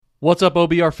What's up,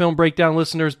 OBR Film Breakdown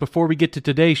listeners? Before we get to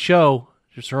today's show,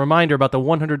 just a reminder about the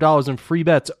 $100 in free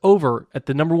bets over at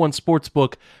the number one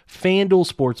sportsbook,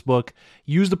 FanDuel Sportsbook.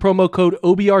 Use the promo code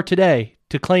OBR today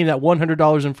to claim that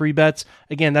 $100 in free bets.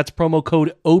 Again, that's promo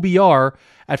code OBR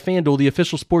at FanDuel, the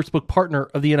official sportsbook partner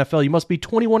of the NFL. You must be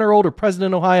 21 or older, present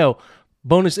in Ohio.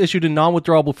 Bonus issued in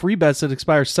non-withdrawable free bets that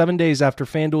expires 7 days after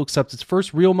FanDuel accepts its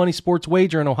first real money sports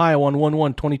wager in Ohio on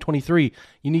 1/1/2023.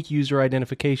 Unique user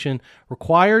identification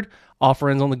required. Offer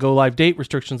ends on the go-live date.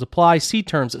 Restrictions apply. See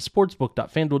terms at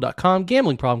sportsbook.fanduel.com.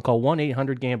 Gambling problem, call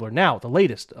 1-800-GAMBLER. Now, the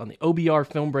latest on the OBR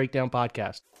Film Breakdown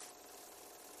podcast.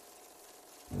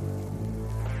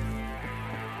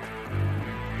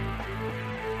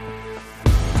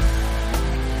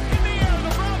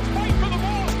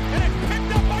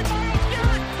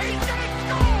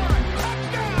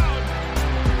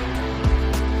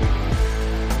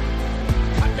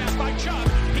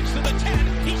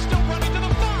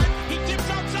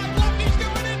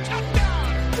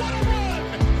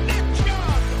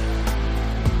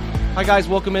 Hi guys,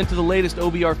 welcome into the latest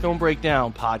OBR Film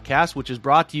Breakdown podcast, which is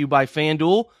brought to you by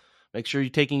FanDuel. Make sure you're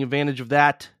taking advantage of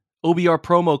that OBR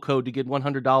promo code to get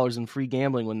 $100 in free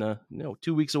gambling when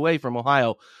 2 weeks away from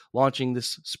Ohio launching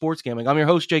this sports gambling. I'm your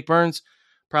host, Jake Burns.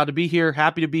 Proud to be here,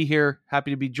 happy to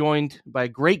be joined by a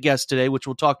great guest today, which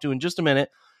we'll talk to in just a minute.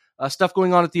 Stuff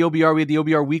going on at the OBR. We had the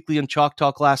OBR Weekly and Chalk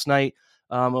Talk last night.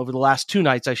 Over the last 2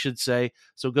 nights, I should say.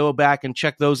 So go back and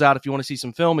check those out if you want to see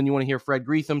some film and you want to hear Fred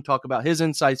Greetham talk about his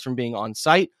insights from being on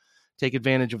site. Take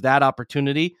advantage of that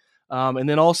opportunity. And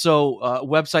then also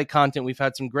website content. We've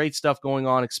had some great stuff going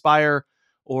on, Expire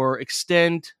or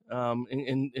Extend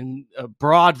in a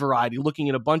broad variety, looking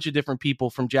at a bunch of different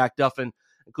people from Jack Duffin,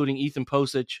 including Ethan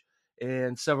Posich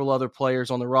and several other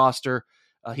players on the roster.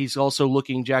 He's also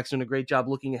Jack's doing a great job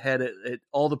looking ahead at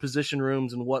all the position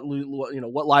rooms and what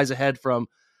lies ahead from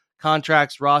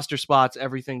contracts, roster spots,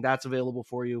 everything that's available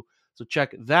for you. So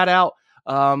check that out.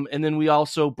 And then we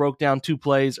also broke down 2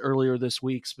 plays earlier this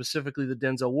week, specifically the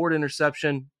Denzel Ward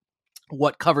interception,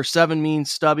 what cover 7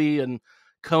 means, Stubby and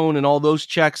Cone and all those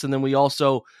checks. And then we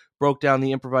also broke down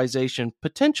the improvisation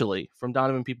potentially from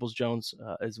Donovan Peoples-Jones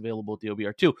is available at the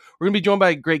OBR too. We're going to be joined by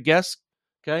a great guest.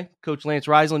 Okay, Coach Lance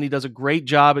Reisland, he does a great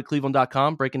job at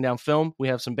Cleveland.com breaking down film. We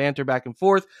have some banter back and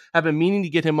forth. I've been meaning to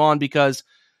get him on because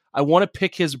I want to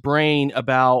pick his brain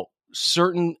about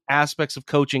certain aspects of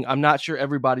coaching I'm not sure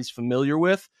everybody's familiar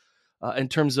with in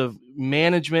terms of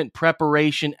management,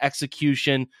 preparation,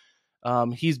 execution.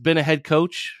 He's been a head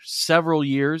coach several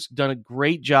years, done a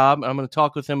great job. I'm going to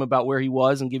talk with him about where he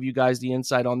was and give you guys the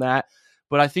insight on that.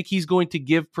 But I think he's going to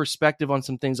give perspective on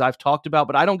some things I've talked about,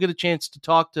 but I don't get a chance to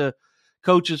talk to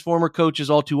former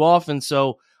coaches all too often.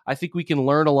 So I think we can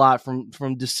learn a lot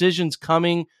from decisions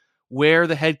coming, where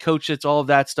the head coach sits, all of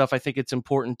that stuff. I think it's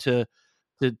important to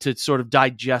sort of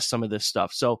digest some of this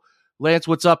stuff. So Lance,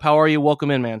 what's up? How are you?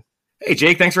 Welcome in, man. Hey,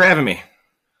 Jake, thanks for having me.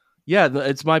 Yeah,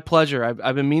 it's my pleasure.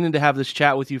 I've been meaning to have this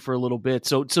chat with you for a little bit.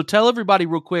 So tell everybody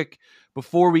real quick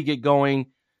before we get going,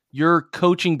 your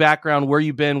coaching background, where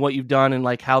you've been, what you've done, and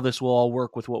like how this will all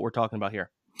work with what we're talking about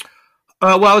here.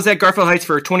 Well, I was at Garfield Heights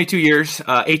for 22 years.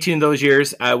 18 of those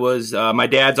years, I was my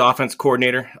dad's offense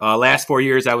coordinator. Last 4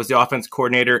 years, I was the offense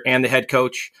coordinator and the head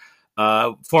coach.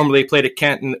 Formerly played at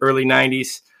Kent in the early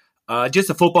 90s. Just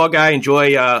a football guy.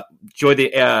 Enjoy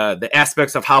the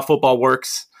aspects of how football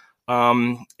works,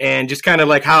 and just kind of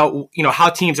like how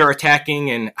teams are attacking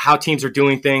and how teams are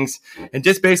doing things, and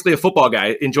just basically a football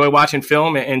guy. Enjoy watching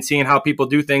film and seeing how people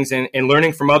do things and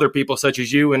learning from other people such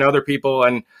as you and other people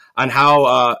and on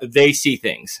how they see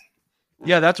things.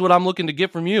 Yeah, that's what I'm looking to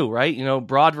get from you, right?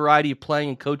 Broad variety of playing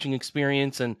and coaching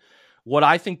experience. And what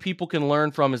I think people can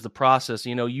learn from is the process.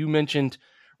 You mentioned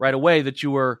right away that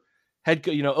you were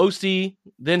OC,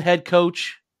 then head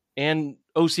coach and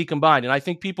OC combined. And I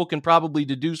think people can probably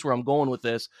deduce where I'm going with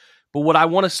this. But what I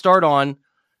want to start on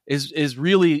is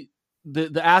really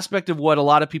the aspect of what a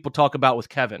lot of people talk about with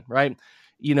Kevin, right?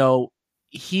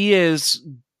 He is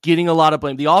getting a lot of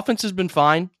blame. The offense has been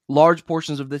fine large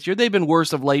portions of this year. They've been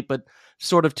worse of late, but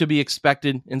sort of to be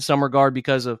expected in some regard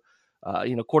because of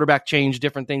quarterback change,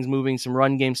 different things moving, some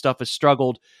run game stuff has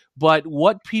struggled. But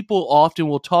what people often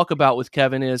will talk about with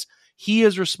Kevin is he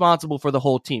is responsible for the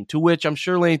whole team, to which I'm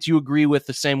sure, Lance, you agree with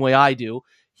the same way I do.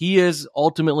 He is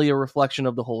ultimately a reflection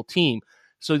of the whole team.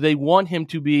 So they want him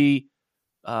to be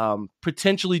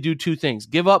potentially do 2 things: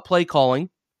 give up play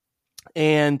calling,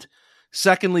 and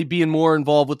secondly, being more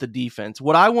involved with the defense.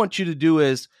 What I want you to do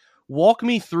is walk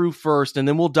me through first, and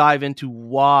then we'll dive into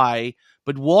why,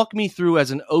 but walk me through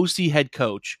as an OC head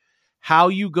coach, how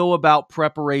you go about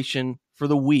preparation for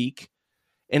the week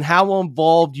and how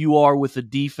involved you are with the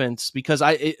defense, because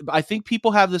I think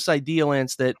people have this idea,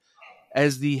 Lance, that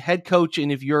as the head coach,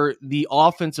 and if you're the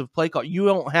offensive play call, you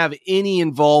don't have any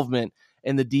involvement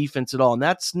in the defense at all, and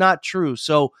that's not true.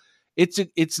 So it's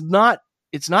not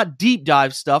deep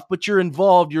dive stuff, but you're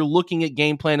involved. You're looking at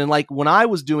game plan, and like when I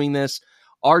was doing this,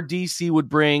 our DC would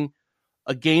bring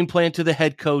a game plan to the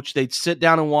head coach. They'd sit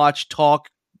down and watch, talk,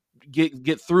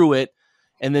 get through it,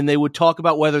 and then they would talk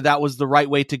about whether that was the right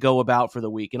way to go about for the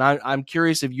week. And I'm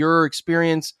curious if your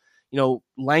experience,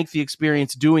 lengthy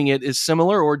experience doing it, is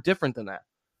similar or different than that.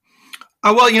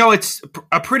 Well, it's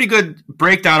a pretty good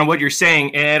breakdown of what you're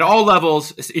saying. And at all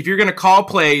levels, if you're going to call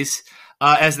plays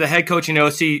as the head coach and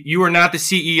OC, you are not the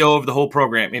CEO of the whole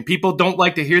program. And people don't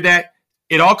like to hear that.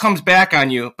 It all comes back on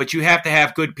you, but you have to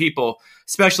have good people.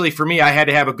 Especially for me, I had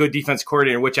to have a good defense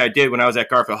coordinator, which I did when I was at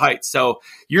Garfield Heights. So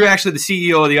you're actually the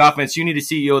CEO of the offense. You need a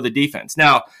CEO of the defense.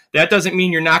 Now, that doesn't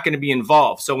mean you're not going to be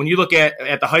involved. So when you look at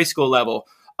the high school level,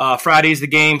 Friday's the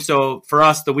game. So for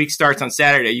us, the week starts on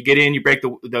Saturday. You get in, you break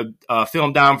the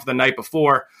film down for the night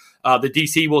before. The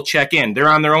DC will check in. They're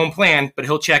on their own plan, but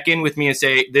he'll check in with me and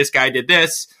say, this guy did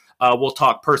this. We'll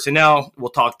talk personnel.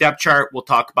 We'll talk depth chart. We'll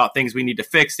talk about things we need to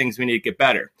fix, things we need to get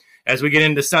better. As we get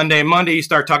into Sunday and Monday, you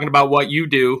start talking about what you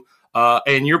do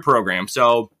in your program.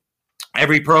 So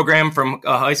every program from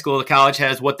high school to college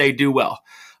has what they do well.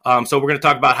 So we're going to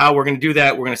talk about how we're going to do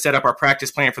that. We're going to set up our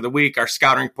practice plan for the week, our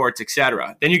scouting reports,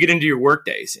 etc. Then you get into your work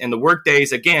days. And the work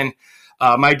days, again,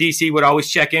 my DC would always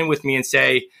check in with me and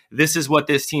say, this is what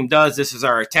this team does. This is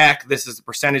our attack. This is the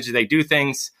percentage they do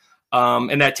things.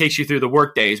 And that takes you through the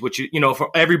work days, which,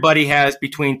 for everybody has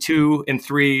between 2 and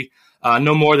 3,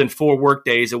 no more than 4 work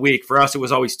days a week. For us, it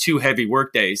was always 2 heavy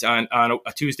work days on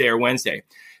a Tuesday or Wednesday.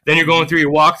 Then you're going through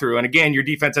your walkthrough. And again, your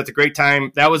defense, that's a great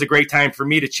time. That was a great time for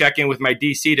me to check in with my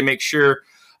DC to make sure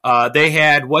they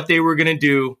had what they were going to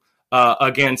do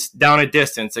against down a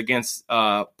distance, against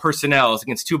personnel,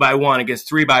 against 2x1, against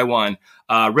 3x1,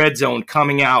 red zone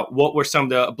coming out. What were some of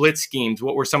the blitz schemes?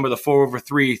 What were some of the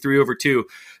 4-over-3, 3-over-2?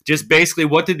 Just basically,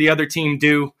 what did the other team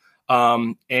do?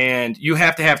 And you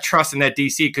have to have trust in that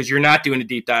DC because you're not doing a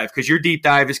deep dive, because your deep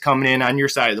dive is coming in on your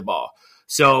side of the ball.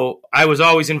 So I was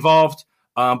always involved,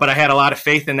 but I had a lot of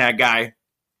faith in that guy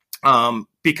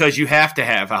because you have to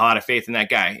have a lot of faith in that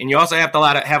guy. And you also have to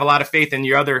have a lot of faith in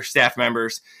your other staff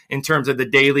members in terms of the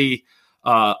daily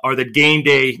or the game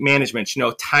day management,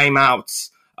 timeouts,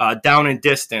 down and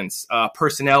distance,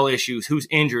 personnel issues, who's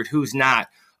injured, who's not.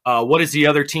 What is the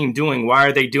other team doing? Why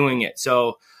are they doing it?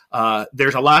 So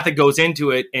there's a lot that goes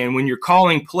into it. And when you're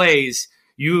calling plays,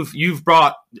 you've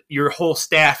brought your whole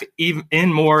staff even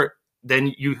in more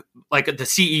than you, like the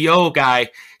CEO guy.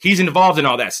 He's involved in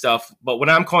all that stuff. But when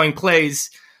I'm calling plays,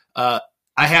 I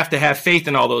have to have faith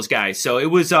in all those guys. So it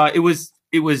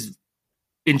was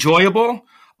enjoyable.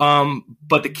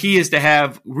 But the key is to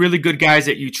have really good guys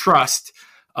that you trust,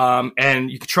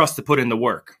 and you can trust to put in the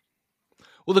work.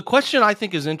 Well, the question I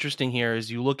think is interesting here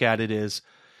as you look at it is,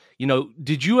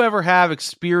 did you ever have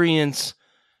experience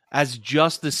as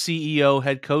just the CEO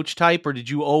head coach type, or did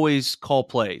you always call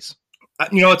plays?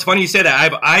 It's funny you say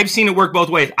that. I've seen it work both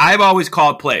ways. I've always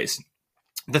called plays.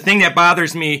 The thing that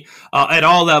bothers me at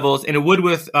all levels, and it would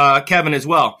with Kevin as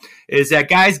well, is that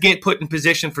guys get put in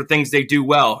position for things they do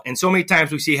well. And so many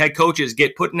times we see head coaches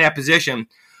get put in that position,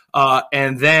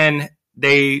 and then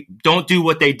they don't do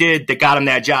what they did that got them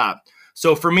that job.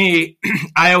 So for me,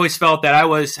 I always felt that I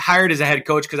was hired as a head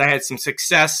coach because I had some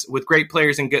success with great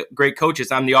players and great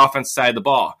coaches on the offense side of the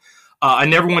ball. I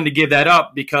never wanted to give that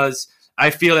up because I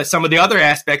feel that some of the other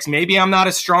aspects, maybe I'm not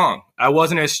as strong. I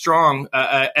wasn't as strong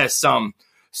as some.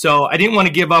 So I didn't want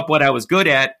to give up what I was good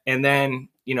at and then,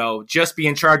 just be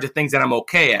in charge of things that I'm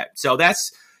okay at. So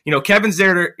that's, Kevin's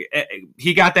there.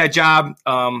 He got that job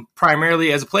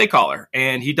primarily as a play caller,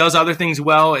 and he does other things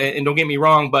well. And don't get me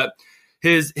wrong, but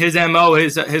his MO,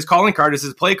 his calling card is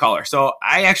his play caller. So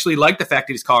I actually like the fact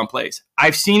that he's calling plays.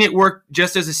 I've seen it work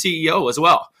just as a CEO as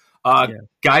well.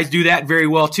 Guys do that very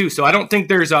well too. So I don't think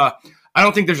there's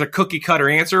a cookie cutter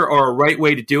answer or a right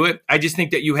way to do it. I just think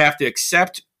that you have to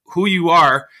accept who you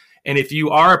are. And if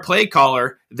you are a play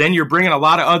caller, then you're bringing a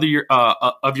lot of other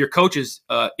of your coaches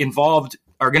involved,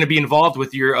 are going to be involved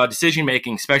with your decision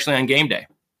making, especially on game day.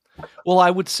 Well, I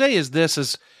would say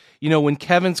when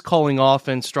Kevin's calling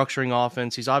offense, structuring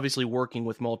offense, he's obviously working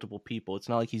with multiple people. It's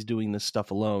not like he's doing this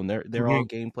stuff alone. They're all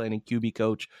game planning, QB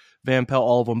coach, Van Pelt,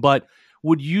 all of them. But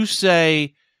would you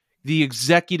say the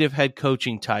executive head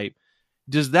coaching type,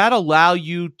 does that allow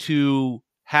you to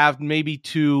have maybe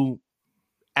 2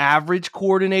 average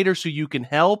coordinators so you can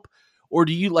help? Or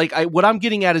do you what I'm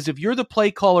getting at is if you're the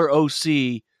play caller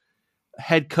OC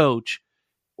head coach,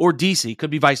 or DC,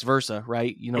 could be vice versa,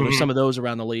 right? There's some of those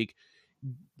around the league.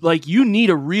 Like, you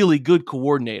need a really good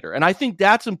coordinator. And I think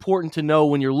that's important to know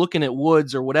when you're looking at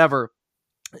Woods or whatever.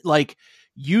 Like,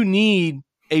 you need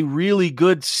a really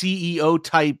good CEO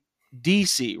type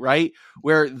DC, right?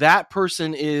 Where that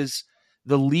person is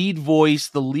the lead voice,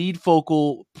 the lead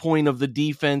focal point of the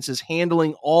defense, is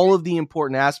handling all of the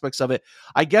important aspects of it.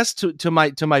 I guess to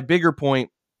my bigger point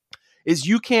is,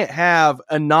 you can't have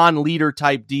a non-leader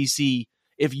type DC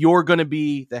if you're going to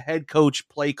be the head coach,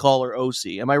 play caller,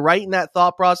 OC. Am I right in that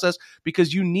thought process?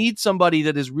 Because you need somebody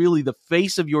that is really the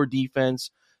face of your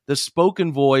defense, the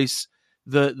spoken voice,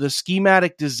 the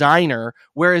schematic designer.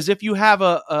 Whereas if you have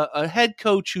a head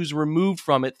coach who's removed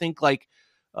from it, think like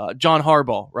John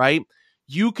Harbaugh, right?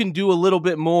 You can do a little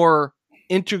bit more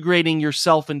integrating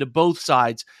yourself into both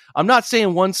sides. I'm not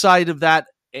saying one side of that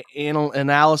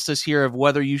analysis here of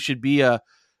whether you should be a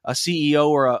CEO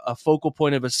or a focal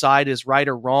point of a side is right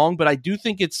or wrong, but I do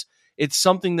think it's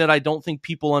something that I don't think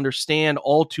people understand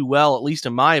all too well, at least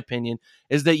in my opinion,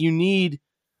 is that you need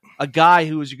a guy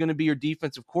who is going to be your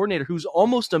defensive coordinator, who's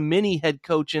almost a mini head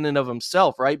coach in and of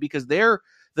himself, right? Because they're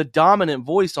the dominant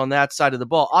voice on that side of the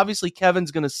ball. Obviously,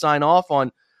 Kevin's going to sign off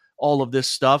on all of this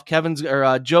stuff.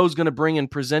 Joe's going to bring and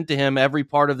present to him every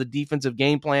part of the defensive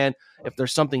game plan. If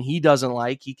there's something he doesn't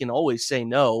like, he can always say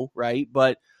no, right?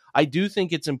 But I do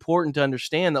think it's important to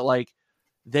understand that, like,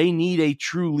 they need a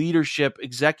true leadership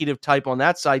executive type on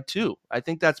that side too. I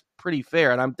think that's pretty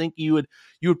fair. And I'm thinking you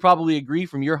would probably agree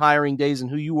from your hiring days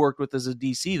and who you worked with as a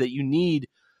DC that you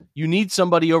need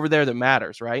somebody over there that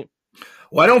matters, right?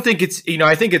 Well, I don't think it's,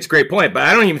 I think it's a great point, but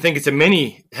I don't even think it's a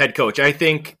mini head coach. I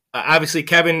think obviously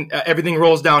Kevin, everything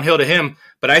rolls downhill to him,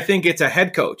 but I think it's a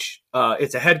head coach.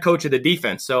 It's a head coach of the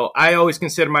defense. So I always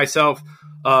consider myself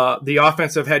the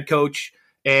offensive head coach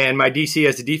and my DC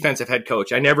as the defensive head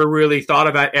coach. I never really thought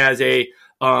of it as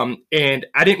and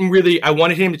I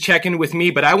wanted him to check in with me,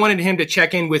 but I wanted him to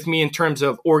check in with me in terms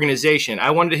of organization.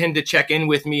 I wanted him to check in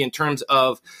with me in terms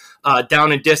of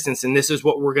down and distance, and this is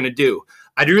what we're going to do.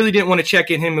 I really didn't want to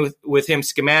check in with him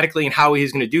schematically and how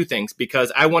he's going to do things,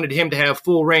 because I wanted him to have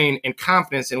full reign and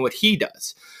confidence in what he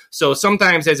does. So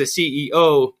sometimes as a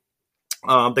CEO,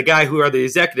 the guy who are the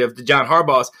executive, the John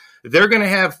Harbaughs, they're going to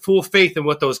have full faith in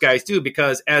what those guys do,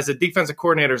 because as a defensive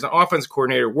coordinator, as an offensive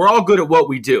coordinator, we're all good at what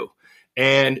we do.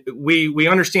 And we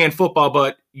understand football,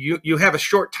 but you have a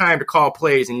short time to call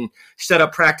plays and set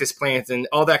up practice plans and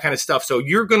all that kind of stuff. So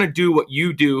you're going to do what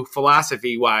you do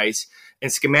philosophy-wise and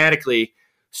schematically.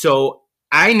 So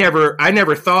I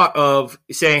never thought of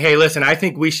saying, hey, listen, I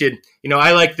think we should,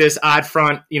 I like this odd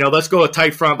front, let's go a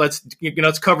tight front. Let's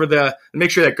cover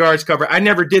make sure that guards cover. I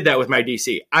never did that with my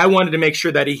DC. I wanted to make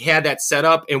sure that he had that set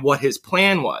up and what his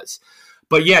plan was.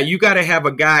 But yeah, you got to have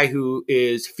a guy who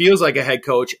feels like a head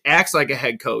coach, acts like a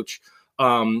head coach,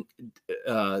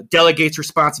 delegates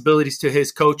responsibilities to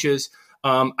his coaches.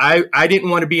 I didn't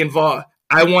want to be involved.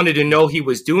 I wanted to know he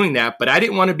was doing that, but I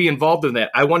didn't want to be involved in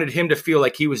that. I wanted him to feel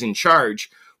like he was in charge,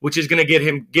 which is going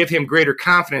to give him greater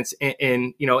confidence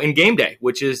in game day,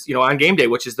 which is, on game day,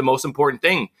 which is the most important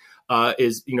thing,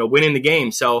 is winning the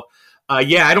game. So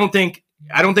yeah, I don't think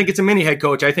it's a mini head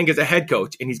coach. I think it's a head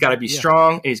coach, and he's got to be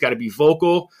strong, and he's got to be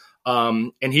vocal,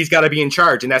 and he's got to be in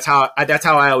charge. And that's how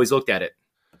I always looked at it.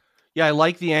 Yeah, I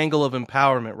like the angle of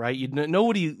empowerment, right?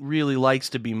 Nobody really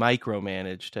likes to be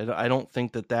micromanaged. I don't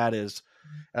think that is.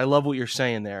 I love what you're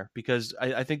saying there, because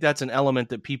I think that's an element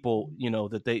that people,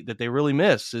 that they really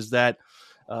miss, is that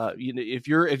if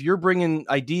you're bringing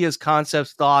ideas,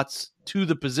 concepts, thoughts to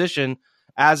the position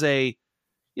as a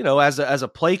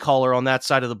play caller on that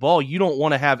side of the ball, you don't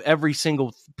want to have every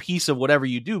single piece of whatever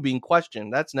you do being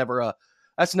questioned. That's never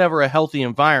a healthy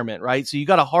environment, right? So you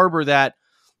got to harbor that,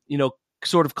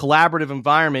 sort of collaborative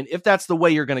environment if that's the way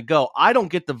you're going to go. I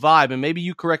don't get the vibe, and maybe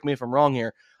you correct me if I'm wrong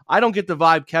here, I don't get the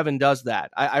vibe Kevin does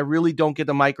that. I really don't get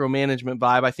the micromanagement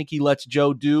vibe. I think he lets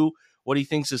Joe do what he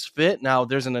thinks is fit. Now,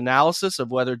 there's an analysis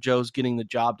of whether Joe's getting the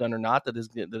job done or not that is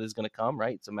going to come,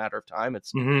 right? It's a matter of time.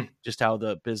 It's just how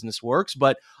the business works.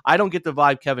 But I don't get the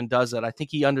vibe Kevin does that. I think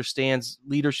he understands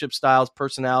leadership styles,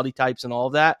 personality types, and all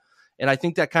of that. And I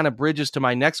think that kind of bridges to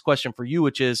my next question for you,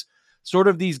 which is sort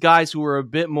of these guys who are a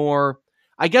bit more,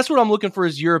 I guess what I'm looking for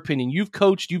is your opinion. You've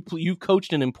coached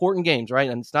in important games, right?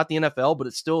 And it's not the NFL, but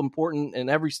it's still important,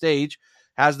 and every stage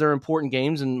has their important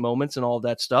games and moments and all of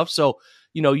that stuff. So,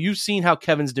 you've seen how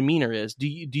Kevin's demeanor is. Do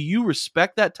you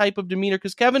respect that type of demeanor?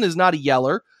 Because Kevin is not a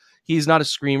yeller. He's not a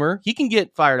screamer. He can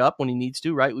get fired up when he needs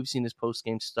to, right? We've seen his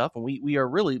post-game stuff, and we are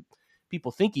really,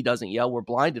 people think he doesn't yell. We're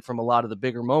blinded from a lot of the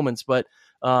bigger moments, but,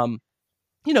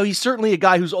 he's certainly a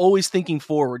guy who's always thinking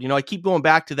forward. I keep going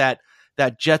back to that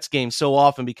that Jets game so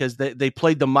often because they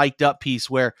played the mic'd up piece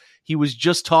where he was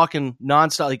just talking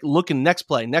nonstop, like looking next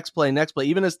play.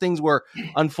 Even as things were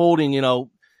unfolding,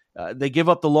 they give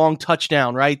up the long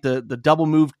touchdown, right? The double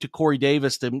move to Corey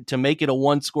Davis to make it a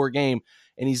 1-score game.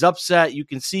 And he's upset. You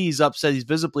can see he's upset. He's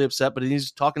visibly upset, but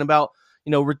he's talking about,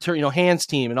 return, hands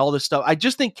team and all this stuff. I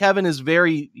just think Kevin is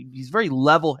he's very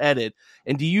level headed.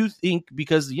 And do you think,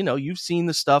 because, you've seen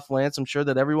the stuff, Lance, I'm sure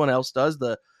that everyone else does,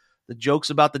 the jokes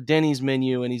about the Denny's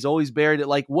menu, and he's always buried it.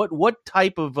 Like what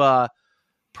type of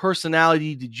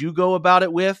personality did you go about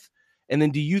it with? And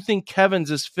then do you think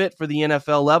Kevin's is fit for the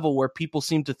NFL level where people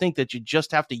seem to think that you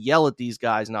just have to yell at these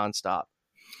guys nonstop?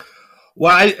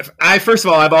 Well, I first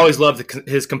of all, I've always loved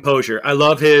his composure. I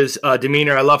love his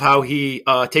demeanor. I love how he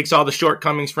takes all the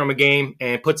shortcomings from a game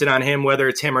and puts it on him, whether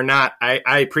it's him or not.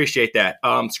 I appreciate that.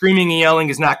 Screaming and yelling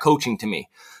is not coaching to me.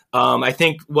 I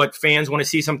think what fans want to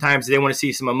see sometimes, they want to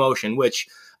see some emotion, which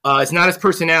is not his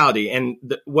personality. And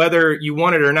whether you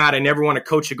want it or not, I never want a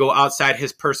coach to go outside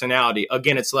his personality.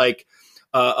 Again, it's like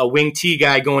a wing T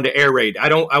guy going to air raid.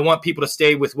 I want people to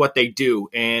stay with what they do.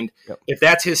 And if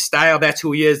that's his style, that's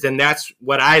who he is, then that's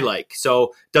what I like.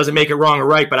 So doesn't make it wrong or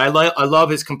right, but I love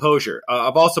his composure.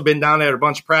 I've also been down at a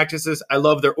bunch of practices. I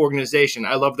love their organization.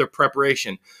 I love their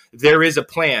preparation. There is a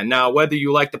plan. Now, whether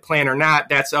you like the plan or not,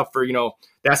 that's up for,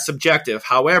 that's subjective.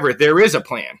 However, there is a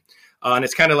plan. And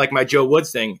it's kind of like my Joe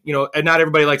Woods thing. And not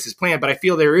everybody likes his plan, but I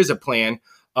feel there is a plan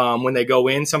when they go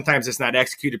in. Sometimes it's not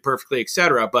executed perfectly, et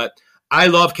cetera. But I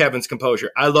love Kevin's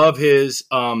composure. I love his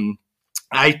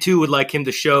I, too, would like him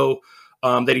to show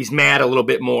that he's mad a little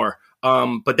bit more.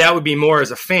 But that would be more as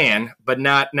a fan, but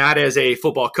not as a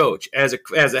football coach. As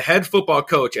a head football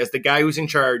coach, as the guy who's in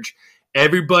charge,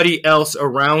 everybody else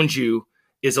around you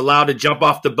is allowed to jump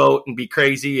off the boat and be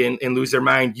crazy and lose their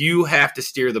mind. You have to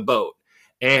steer the boat.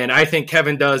 And I think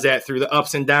Kevin does that through the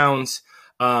ups and downs.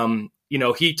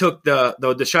 He took the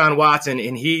Deshaun Watson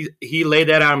and he laid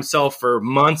that on himself for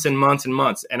months and months and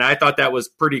months. And I thought that was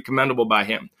pretty commendable by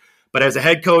him. But as a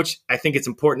head coach, I think it's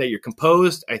important that you're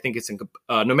composed. I think it's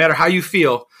no matter how you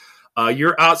feel,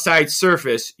 your outside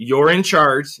surface, you're in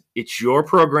charge. It's your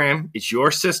program. It's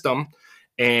your system.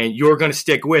 And you're going to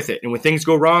stick with it. And when things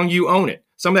go wrong, you own it.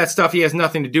 Some of that stuff he has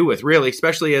nothing to do with, really,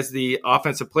 especially as the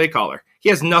offensive play caller. He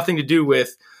has nothing to do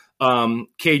with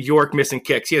Cade York missing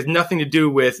kicks. He has nothing to do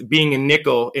with being a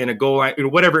nickel in a goal line,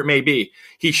 whatever it may be.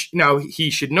 He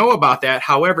should know about that.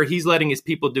 However, he's letting his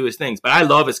people do his things. But I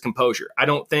love his composure. I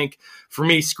don't think, for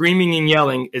me, screaming and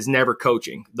yelling is never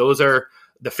coaching. The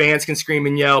fans can scream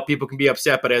and yell. People can be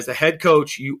upset. But as a head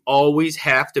coach, you always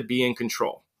have to be in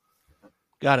control.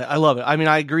 Got it. I love it. I mean,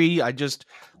 I agree. I just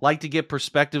like to get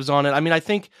perspectives on it. I mean, I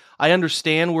think I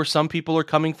understand where some people are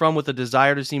coming from with a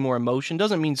desire to see more emotion.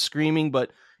 Doesn't mean screaming, but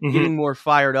getting more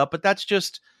fired up. But that's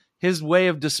just his way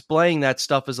of displaying that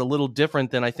stuff is a little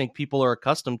different than I think people are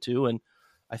accustomed to. And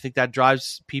I think that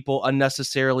drives people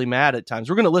unnecessarily mad at times.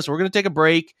 We're going to take a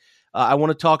break. I want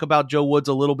to talk about Joe Woods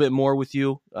a little bit more with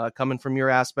you, coming from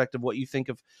your aspect of what you think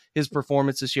of his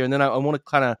performance this year. And then I want to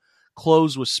kind of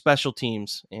close with special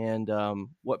teams and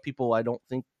what people I don't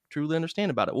think truly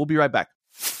understand about it. We'll be right back.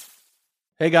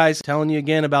 Hey guys, telling you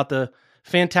again about the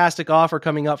fantastic offer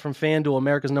coming up from FanDuel,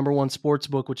 America's #1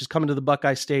 sportsbook, which is coming to the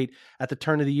Buckeye State at the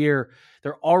turn of the year.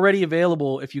 They're already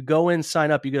available. If you go in, sign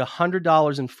up, you get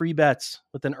 $100 in free bets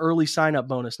with an early sign-up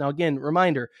bonus. Now, again,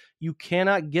 reminder, you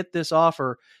cannot get this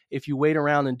offer if you wait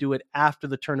around and do it after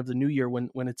the turn of the new year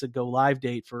when it's a go-live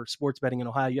date for sports betting in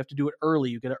Ohio. You have to do it early.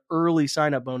 You get an early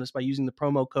sign-up bonus by using the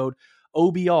promo code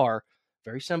OBR.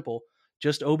 Very simple.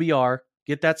 Just OBR.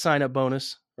 Get that sign-up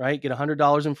bonus. Right? Get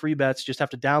 $100 in free bets. Just have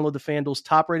to download the FanDuel's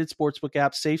top-rated sportsbook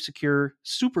app. Safe, secure,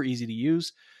 super easy to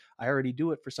use. I already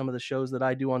do it for some of the shows that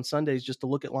I do on Sundays just to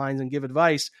look at lines and give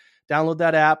advice. Download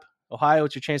that app. Ohio,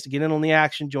 it's your chance to get in on the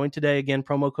action. Join today. Again,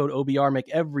 promo code OBR. Make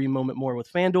every moment more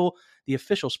with FanDuel, the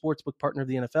official sportsbook partner of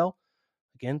the NFL.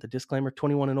 Again, the disclaimer,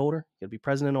 21 and older. You got to be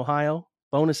present in Ohio.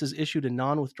 Bonuses issued in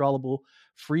non-withdrawable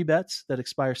free bets that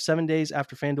expire 7 days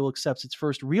after FanDuel accepts its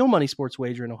first real money sports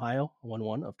wager in Ohio,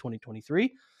 1/1 of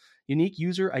 2023. Unique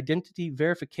user identity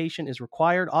verification is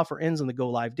required. Offer ends on the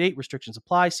go-live date. Restrictions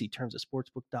apply. See terms at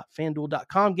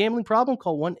sportsbook.fanduel.com. Gambling problem?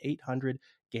 Call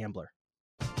 1-800-GAMBLER.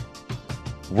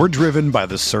 We're driven by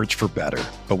the search for better.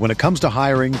 But when it comes to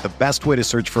hiring, the best way to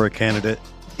search for a candidate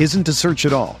isn't to search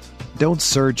at all. Don't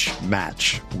search,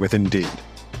 match with Indeed.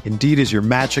 Indeed is your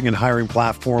matching and hiring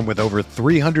platform with over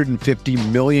 350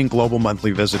 million global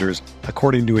monthly visitors,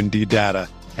 according to Indeed data,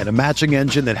 and a matching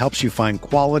engine that helps you find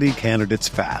quality candidates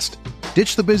fast.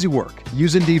 Ditch the busy work.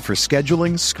 Use Indeed for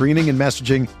scheduling, screening, and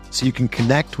messaging so you can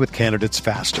connect with candidates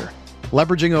faster.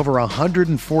 Leveraging over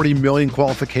 140 million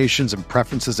qualifications and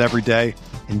preferences every day,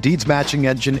 Indeed's matching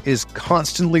engine is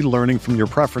constantly learning from your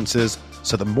preferences,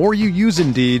 so the more you use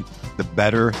Indeed, the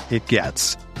better it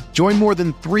gets. Join more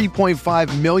than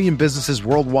 3.5 million businesses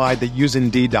worldwide that use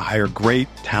Indeed to hire great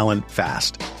talent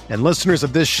fast. And listeners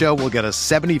of this show will get a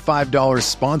 $75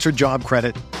 sponsored job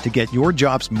credit to get your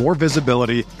jobs more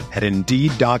visibility at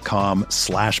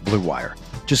Indeed.com/Blue Wire.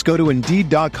 Just go to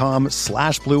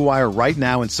Indeed.com/Blue Wire right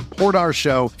now and support our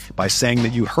show by saying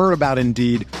that you heard about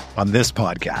Indeed on this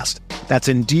podcast. That's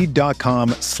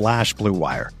Indeed.com/Blue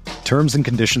Wire. Terms and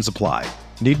conditions apply.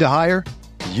 Need to hire?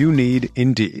 You need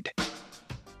Indeed.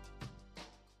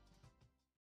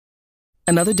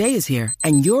 Another day is here,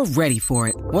 and you're ready for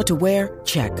it. What to wear?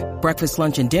 Check. Breakfast,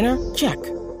 lunch, and dinner? Check.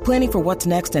 Planning for what's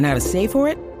next and how to save for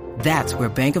it? That's where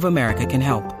Bank of America can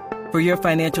help. For your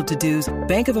financial to-dos,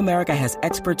 Bank of America has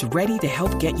experts ready to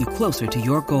help get you closer to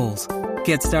your goals.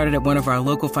 Get started at one of our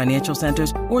local financial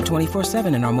centers or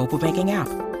 24/7 in our mobile banking app.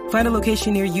 Find a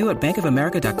location near you at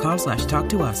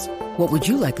bankofamerica.com/talktous. What would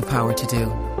you like the power to do?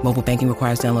 Mobile banking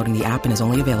requires downloading the app and is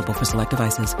only available for select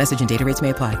devices. Message and data rates may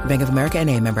apply. Bank of America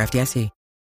N.A., member FDIC.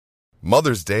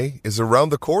 Mother's Day is around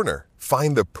the corner.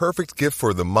 Find the perfect gift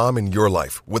for the mom in your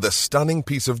life with a stunning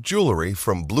piece of jewelry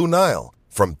from Blue Nile.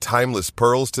 From timeless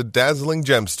pearls to dazzling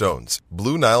gemstones,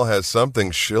 Blue Nile has something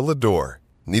she'll adore.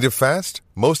 Need it fast?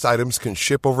 Most items can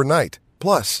ship overnight.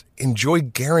 Plus, enjoy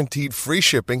guaranteed free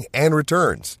shipping and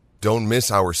returns. Don't miss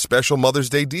our special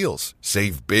Mother's Day deals.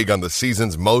 Save big on the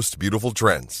season's most beautiful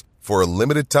trends. For a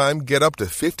limited time, get up to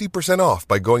 50% off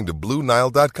by going to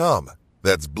BlueNile.com.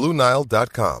 That's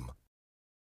BlueNile.com.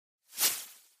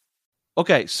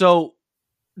 Okay, so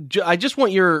I just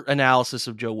want your analysis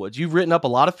of Joe Woods. You've written up a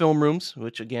lot of film rooms,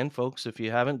 which again, folks, if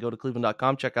you haven't, go to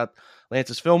Cleveland.com, check out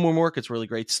Lance's film room work. It's really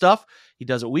great stuff. He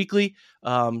does it weekly,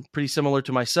 pretty similar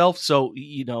to myself. So,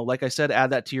 like I said,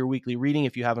 add that to your weekly reading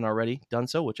if you haven't already done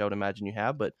so, which I would imagine you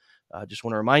have, but I just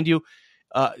want to remind you,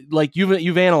 like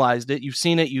you've analyzed it, you've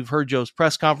seen it, you've heard Joe's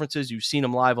press conferences, you've seen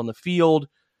him live on the field.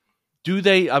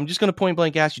 I'm just going to point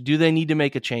blank ask you, do they need to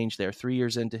make a change there 3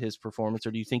 years into his performance,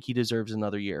 or do you think he deserves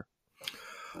another year?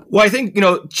 Well, I think,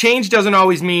 change doesn't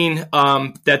always mean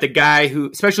that the guy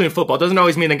who, especially in football, doesn't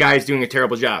always mean the guy is doing a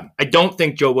terrible job. I don't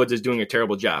think Joe Woods is doing a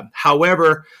terrible job.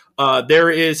 However,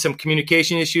 there is some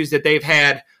communication issues that they've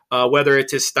had, whether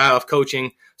it's his style of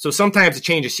coaching. So sometimes a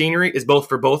change of scenery is both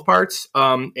for both parts.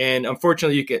 And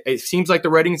unfortunately, it seems like the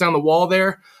writing's on the wall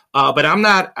there. But I'm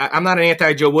not an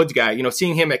anti-Joe Woods guy.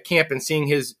 Seeing him at camp and seeing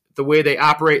the way they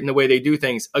operate and the way they do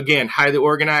things, again, highly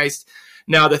organized.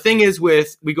 Now, the thing is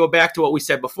we go back to what we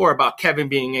said before about Kevin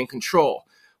being in control.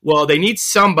 Well, they need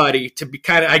somebody to be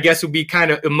would be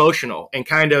kind of emotional and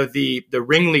kind of the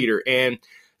ringleader. And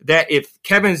that if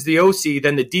Kevin's the OC,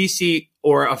 then the DC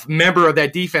or a member of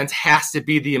that defense has to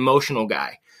be the emotional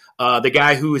guy. The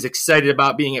guy who is excited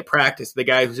about being at practice, the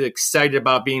guy who's excited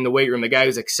about being in the weight room, the guy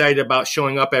who's excited about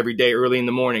showing up every day early in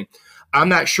the morning. I'm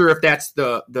not sure if that's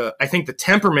I think the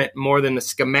temperament more than the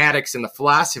schematics and the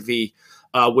philosophy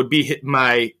would be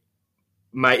my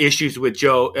issues with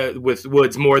with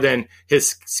Woods more than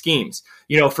his schemes.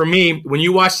 For me, when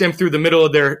you watch them through the middle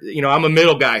of their, I'm a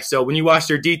middle guy. So when you watch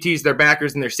their DTs, their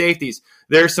backers, and their safeties,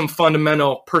 there's some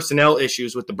fundamental personnel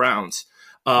issues with the Browns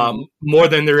more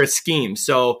than there is schemes.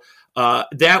 So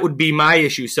that would be my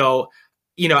issue. So,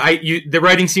 the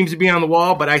writing seems to be on the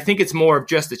wall, but I think it's more of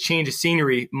just a change of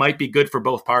scenery might be good for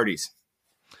both parties.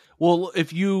 Well,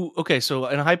 so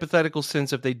in a hypothetical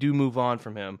sense, if they do move on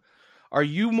from him, are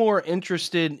you more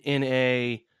interested in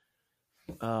a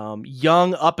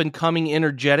young, up-and-coming,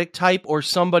 energetic type, or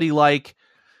somebody like,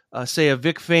 say, a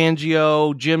Vic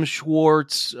Fangio, Jim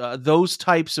Schwartz, those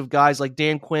types of guys like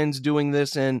Dan Quinn's doing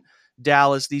this in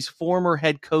Dallas, these former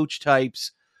head coach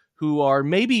types who are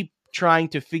maybe trying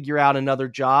to figure out another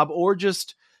job or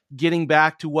just getting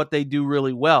back to what they do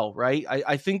really well, right?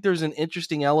 I think there's an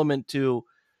interesting element to,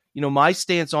 my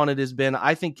stance on it has been,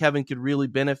 I think Kevin could really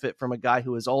benefit from a guy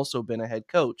who has also been a head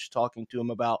coach, talking to him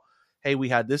about, hey, we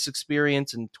had this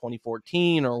experience in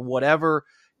 2014 or whatever.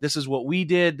 This is what we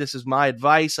did. This is my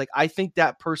advice. Like, I think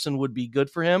that person would be good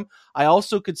for him. I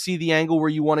also could see the angle where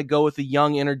you want to go with a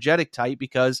young, energetic type,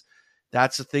 because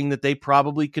that's the thing that they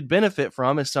probably could benefit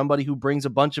from, is somebody who brings a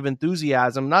bunch of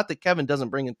enthusiasm. Not that Kevin doesn't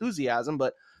bring enthusiasm,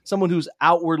 but someone whose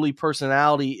outwardly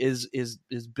personality is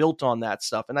built on that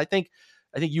stuff. And I think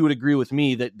you would agree with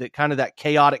me that kind of that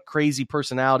chaotic, crazy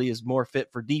personality is more fit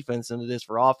for defense than it is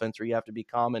for offense, where you have to be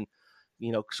calm and,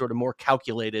 sort of more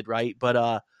calculated, right?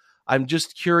 But I'm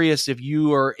just curious if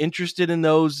you are interested in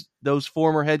those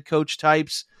former head coach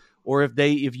types, or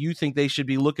if you think they should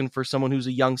be looking for someone who's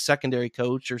a young secondary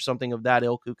coach or something of that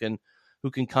ilk who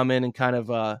can come in and kind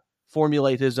of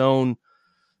formulate his own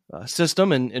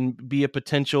system and be a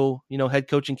potential, head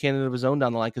coaching candidate of his own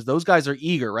down the line, because those guys are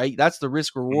eager, right? That's the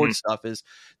risk reward stuff, is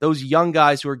those young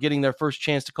guys who are getting their first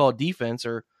chance to call defense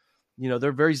are,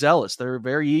 they're very zealous. They're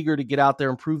very eager to get out there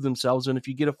and prove themselves. And if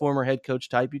you get a former head coach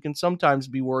type, you can sometimes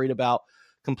be worried about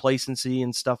complacency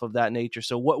and stuff of that nature.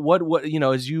 So what,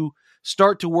 as you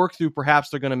start to work through, perhaps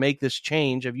they're going to make this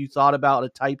change. Have you thought about a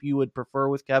type you would prefer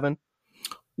with Kevin?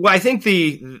 Well, I think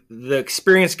the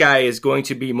experienced guy is going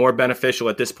to be more beneficial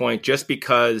at this point, just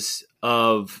because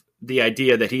of the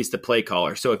idea that he's the play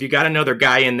caller. So if you got another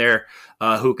guy in there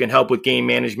who can help with game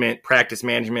management, practice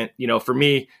management, for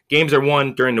me, games are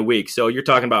won during the week. So you're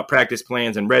talking about practice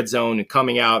plans and red zone and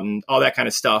coming out and all that kind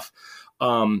of stuff.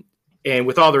 And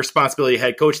with all the responsibility of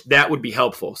head coach, that would be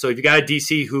helpful. So if you got a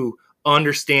DC who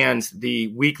understands the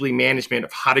weekly management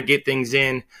of how to get things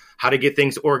in, how to get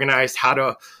things organized, how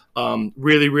to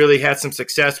really had some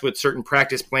success with certain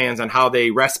practice plans on how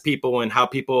they rest people and how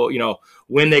people,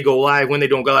 when they go live, when they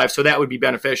don't go live. So that would be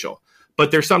beneficial.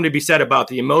 But there's something to be said about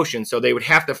the emotion. So they would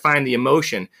have to find the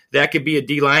emotion. That could be a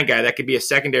D-line guy. That could be a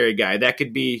secondary guy. That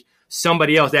could be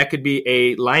somebody else. That could be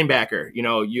a linebacker.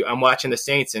 I'm watching the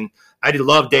Saints, and I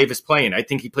love Davis playing. I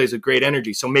think he plays with great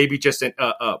energy. So maybe just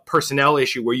a personnel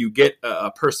issue where you get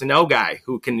a personnel guy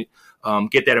who can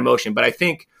get that emotion. But I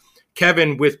think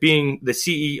Kevin, with being the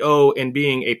CEO and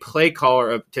being a play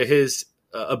caller to his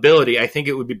ability, I think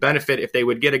it would be benefit if they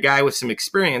would get a guy with some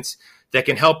experience that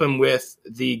can help him with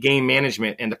the game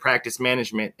management and the practice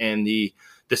management and the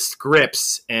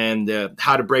scripts and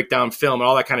how to break down film and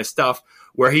all that kind of stuff,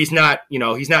 where he's not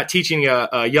teaching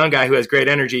a young guy who has great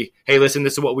energy, hey, listen,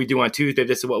 this is what we do on Tuesday,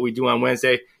 this is what we do on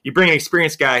Wednesday. You bring an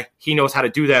experienced guy, he knows how to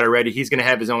do that already. He's going to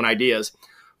have his own ideas.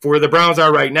 For where the Browns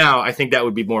are right now, I think that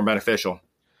would be more beneficial.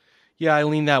 Yeah, I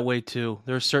lean that way too.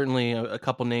 There's certainly a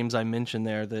couple names I mentioned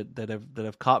there that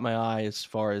have caught my eye as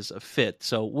far as a fit.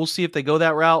 So we'll see if they go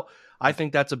that route. I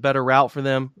think that's a better route for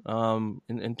them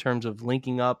in terms of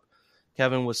linking up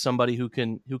Kevin with somebody who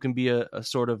can be a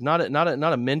sort of not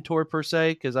a mentor per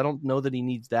se, because I don't know that he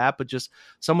needs that, but just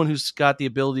someone who's got the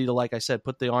ability to, like I said,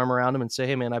 put the arm around him and say,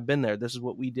 hey man, I've been there. This is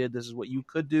what we did. This is what you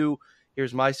could do.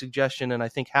 Here's my suggestion. And I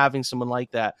think having someone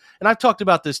like that, and I've talked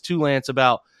about this too, Lance,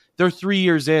 about they're 3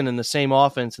 years in the same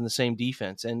offense and the same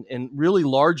defense, and really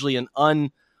largely an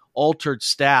unaltered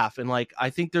staff. And I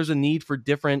think there's a need for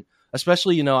different,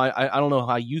 especially, I don't know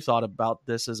how you thought about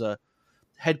this as a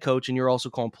head coach, and you're also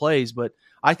calling plays, but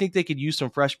I think they could use some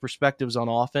fresh perspectives on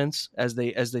offense as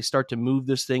they start to move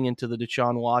this thing into the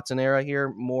Deshaun Watson era here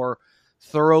more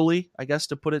thoroughly, I guess,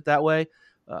 to put it that way.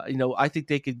 I think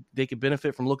they could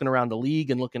benefit from looking around the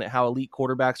league and looking at how elite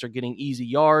quarterbacks are getting easy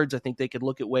yards. I think they could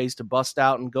look at ways to bust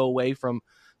out and go away from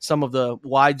some of the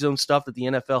wide zone stuff that the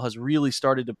NFL has really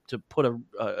started to put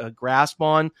a grasp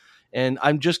on. And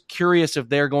I'm just curious if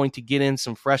they're going to get in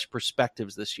some fresh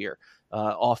perspectives this year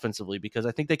offensively, because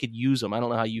I think they could use them. I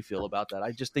don't know how you feel about that.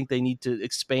 I just think they need to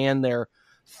expand their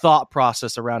thought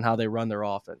process around how they run their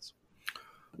offense.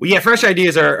 Well, yeah, fresh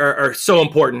ideas are so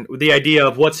important. The idea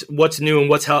of what's new and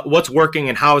what's working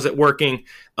and how is it working.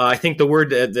 I think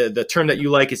the term that you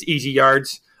like is easy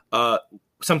yards.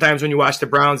 Sometimes when you watch the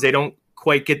Browns, they don't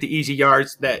quite get the easy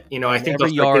yards that, I think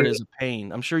every yard is a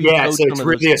pain. I'm sure you so it's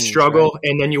really a struggle.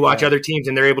 Right? And then you watch other teams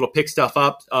and they're able to pick stuff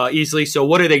up easily. So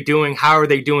what are they doing? How are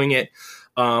they doing it?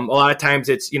 A lot of times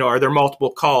it's, are there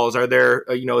multiple calls? Are there,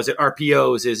 is it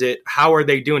RPOs? How are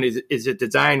they doing? Is it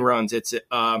design runs? It's,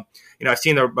 I've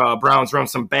seen the Browns run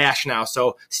some bash now.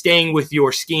 So staying with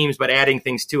your schemes, but adding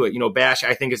things to it. Bash,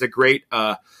 I think, is a great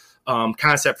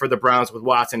concept for the Browns with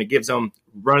Watson. It gives them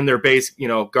running their base,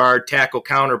 guard, tackle,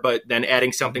 counter, but then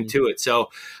adding something to it. So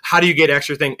how do you get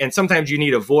extra thing? And sometimes you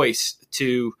need a voice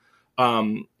to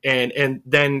and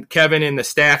then Kevin and the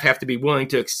staff have to be willing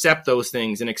to accept those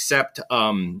things and accept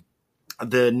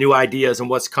the new ideas and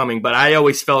what's coming. But I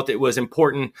always felt it was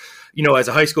important, as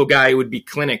a high school guy, it would be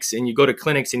clinics, and you go to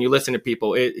clinics and you listen to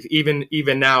people.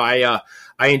 Even now,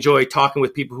 I enjoy talking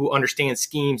with people who understand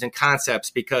schemes and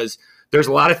concepts, because there's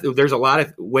a lot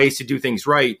of ways to do things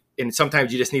right. And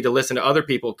sometimes you just need to listen to other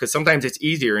people, because sometimes it's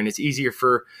easier, and it's easier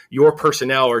for your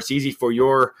personnel, or it's easy for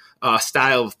your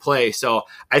style of play. So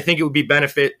I think it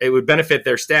would benefit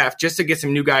their staff just to get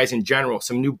some new guys in general,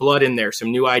 some new blood in there,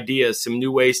 some new ideas, some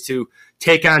new ways to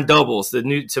take on doubles,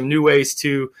 some new ways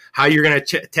to how you're going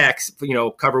to attack,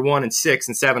 cover 1 and 6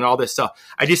 and 7, all this stuff.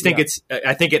 I just think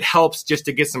I think it helps just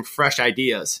to get some fresh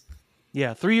ideas.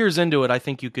 Yeah, 3 years into it, I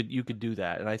think you could do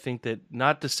that. And I think that,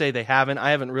 not to say they haven't, I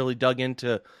haven't really dug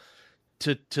into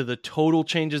to the total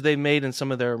changes they've made and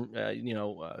some of their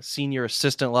senior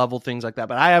assistant level things like that.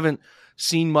 But I haven't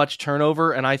seen much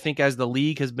turnover, and I think as the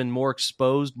league has been more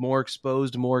exposed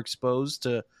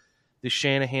to the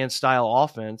Shanahan style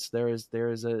offense, there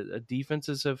is a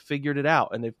defenses have figured it out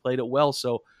and they've played it well.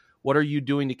 So what are you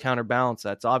doing to counterbalance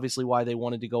that? It's obviously why they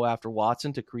wanted to go after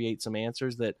Watson, to create some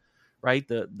answers that, right,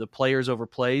 the players over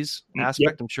plays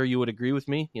aspect. Yep. I'm sure you would agree with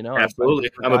me.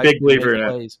 Absolutely. I'm a big believer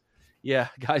in it. Yeah,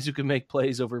 guys who can make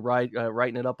plays over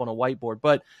writing it up on a whiteboard.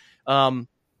 But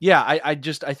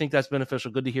I think that's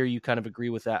beneficial. Good to hear you kind of agree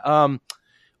with that.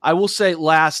 I will say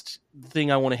last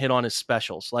thing I want to hit on is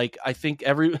specials. Like, I think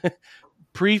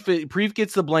Preef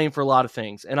gets the blame for a lot of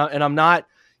things, and I'm not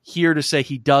here to say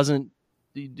he doesn't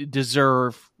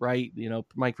deserve, right?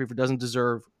 Mike Preef doesn't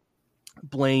deserve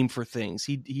blame for things.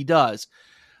 He does.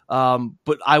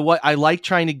 But I like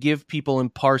trying to give people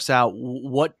and parse out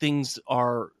what things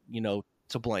are,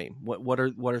 to blame. What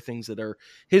are things that are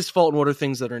his fault and what are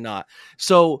things that are not.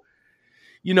 So,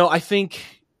 I think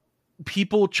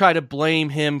people try to blame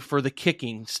him for the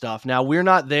kicking stuff. Now, we're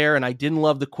not there, and I didn't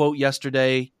love the quote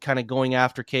yesterday, kind of going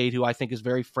after Cade, who I think is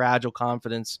very fragile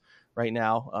confidence right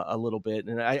now, a little bit.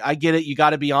 And I get it. You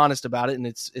got to be honest about it. And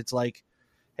it's like,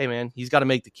 hey man, he's got to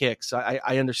make the kicks.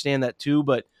 I understand that too,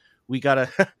 but we gotta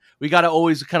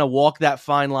always kind of walk that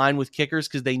fine line with kickers,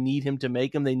 because they need him to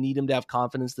make them. They need him to have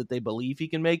confidence that they believe he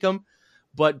can make them.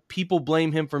 But people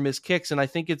blame him for missed kicks, and I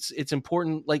think it's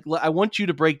important. Like, I want you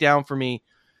to break down for me,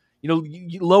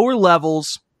 lower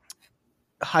levels,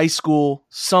 high school,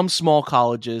 some small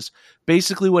colleges.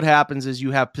 Basically what happens is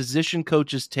you have position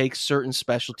coaches take certain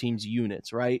special teams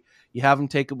units, right? You have them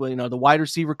take, the wide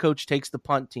receiver coach takes the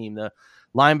punt team. The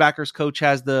linebackers coach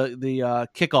has the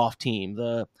kickoff team.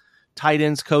 The tight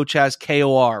ends coach has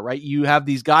KOR, right? You have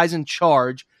these guys in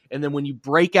charge, and then when you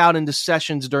break out into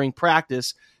sessions during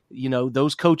practice,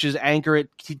 those coaches anchor it,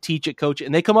 teach it, coach it,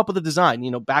 and they come up with a design.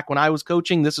 Back when I was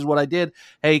coaching, this is what I did.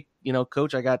 Hey,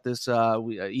 coach, I got this.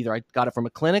 Either I got it from a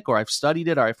clinic, or I've studied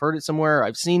it, or I've heard it somewhere, or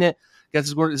I've seen it.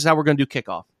 This is how we're going to do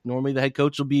kickoff. Normally the head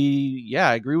coach will be, yeah,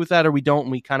 I agree with that, or we don't,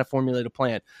 and we kind of formulate a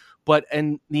plan. But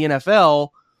in the NFL,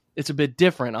 it's a bit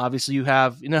different. Obviously, you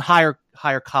have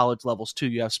higher college levels too.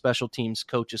 You have special teams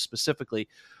coaches specifically.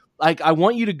 Like, I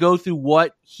want you to go through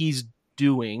what he's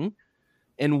doing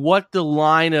and what the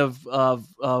line of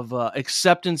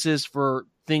acceptance is for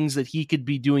things that he could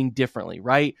be doing differently,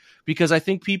 right? Because I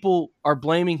think people are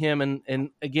blaming him,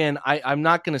 and again, I'm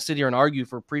not going to sit here and argue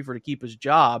for Prefer to keep his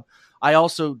job. I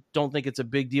also don't think it's a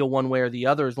big deal one way or the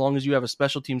other, as long as you have a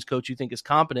special teams coach you think is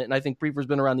competent. And I think Prefer's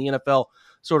been around the NFL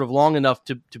sort of long enough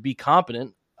to be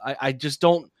competent. I just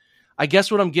don't. I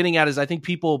guess what I'm getting at is I think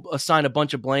people assign a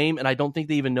bunch of blame, and I don't think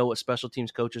they even know what special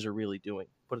teams coaches are really doing.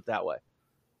 Put it that way.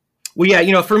 Well,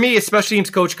 yeah, for me, a special teams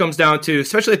coach comes down to,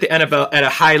 especially at the NFL, at a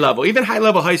high level, even high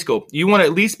level high school, you want to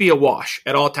at least be a wash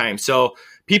at all times. So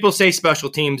people say special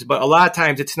teams, but a lot of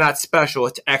times it's not special,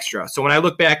 it's extra. So when I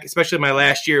look back, especially my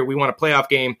last year, we won a playoff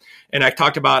game, and I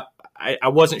talked about I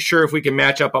wasn't sure if we could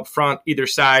match up front, either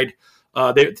side.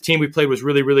 The team we played was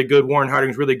really, really good. Warren Harding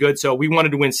was really good. So we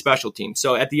wanted to win special teams.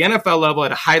 So at the NFL level,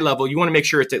 at a high level, you want to make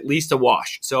sure it's at least a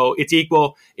wash. So it's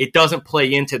equal. It doesn't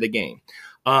play into the game.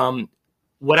 How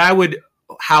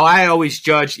I always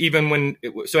judged,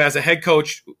 so as a head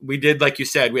coach, we did, like you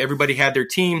said, everybody had their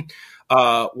team.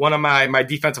 One of my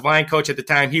defensive line coach at the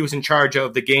time, he was in charge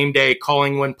of the game day,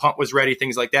 calling when punt was ready,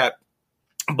 things like that.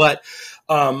 But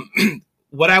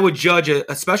what I would judge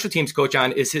a special teams coach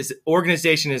on is his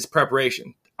organization, his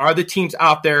preparation. Are the teams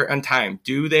out there on time?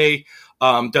 Do they?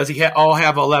 Does he all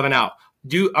have 11 out?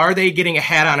 Are they getting a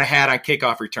hat on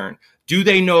kickoff return? Do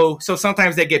they know? So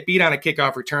sometimes they get beat on a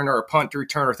kickoff return or a punt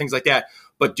return or things like that.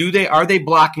 But are they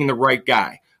blocking the right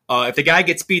guy? If the guy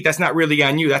gets beat, that's not really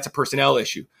on you. That's a personnel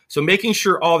issue. So making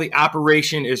sure all the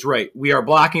operation is right. We are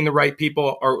blocking the right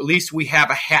people, or at least we have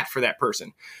a hat for that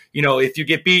person. If you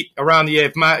get beat around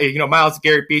Myles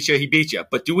Garrett beats you, he beats you.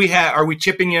 But are we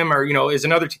chipping him, or, is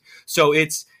another so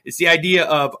it's the idea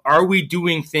of, are we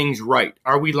doing things right?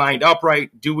 Are we lined up right?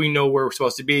 Do we know where we're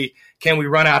supposed to be? Can we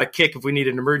run out a kick if we need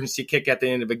an emergency kick at the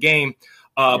end of a game?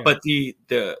 But the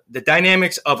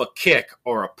dynamics of a kick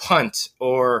or a punt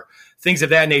or things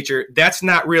of that nature, that's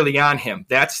not really on him.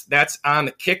 That's on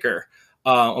the kicker.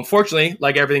 Unfortunately,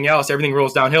 like everything else, everything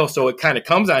rolls downhill, so it kind of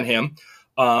comes on him.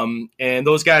 And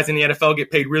those guys in the NFL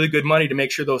get paid really good money to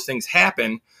make sure those things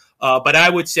happen. But I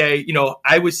would say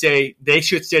they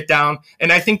should sit down.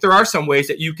 And I think there are some ways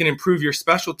that you can improve your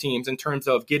special teams in terms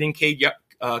of getting Cade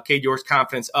York's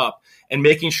confidence up and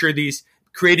making sure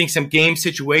creating some game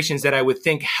situations that I would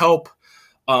think help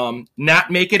not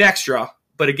make it extra,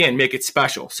 but again, make it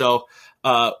special. So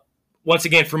once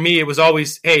again, for me, it was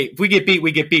always, hey, if we get beat,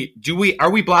 we get beat. Are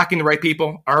we blocking the right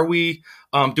people?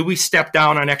 Do we step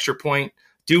down on extra point?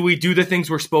 Do we do the things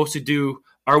we're supposed to do?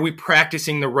 Are we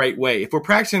practicing the right way? If we're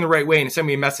practicing the right way and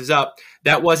somebody messes up,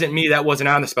 that wasn't me. That wasn't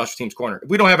on the special teams corner. If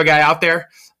we don't have a guy out there,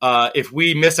 if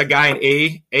we miss a guy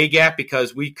in A gap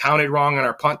because we counted wrong on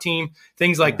our punt team,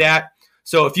 things like that.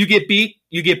 So if you get beat,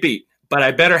 you get beat. But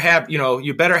I better have,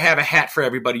 you better have a hat for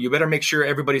everybody. You better make sure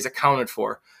everybody's accounted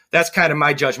for. That's kind of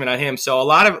my judgment on him. So a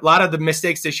lot of the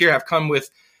mistakes this year have come with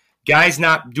guys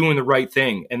not doing the right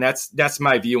thing, and that's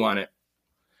my view on it.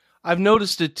 I've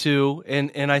noticed it too,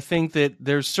 and I think that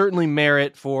there's certainly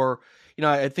merit for,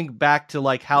 I think back to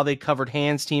like how they covered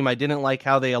Hans' team. I didn't like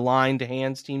how they aligned to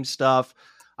Hans' team stuff.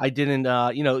 I didn't,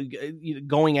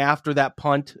 going after that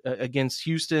punt against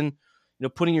Houston,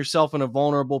 putting yourself in a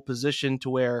vulnerable position to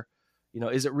where,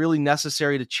 is it really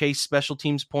necessary to chase special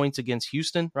teams points against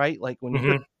Houston, right? Like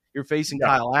when you're facing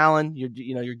Kyle Allen,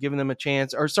 you're giving them a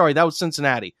chance. Or sorry, that was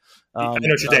Cincinnati. I know what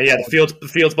you're saying. Yeah, the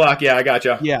Fields block. Yeah, I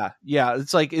gotcha. Yeah.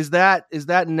 It's like, is that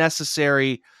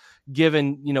necessary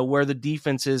given where the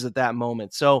defense is at that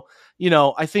moment? So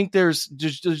I think there's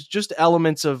just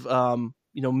elements of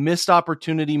missed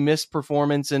opportunity, missed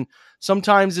performance, and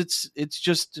sometimes it's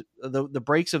just the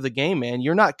breaks of the game. Man,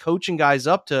 you're not coaching guys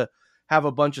up to have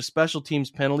a bunch of special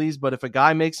teams penalties, but if a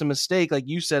guy makes a mistake, like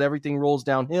you said, everything rolls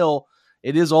downhill.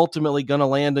 It is ultimately going to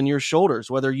land on your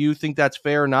shoulders, whether you think that's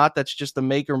fair or not. That's just the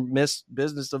make or miss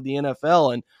business of the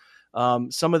NFL.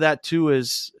 And some of that too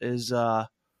is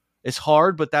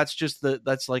hard, but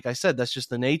that's like I said, that's just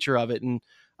the nature of it. And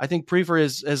I think Prefer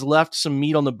has left some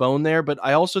meat on the bone there, but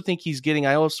I also think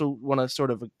I also want to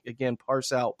sort of, again,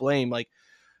 parse out blame. Like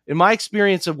in my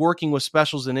experience of working with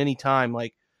specials at any time,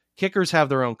 like kickers have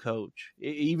their own coach,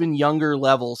 even younger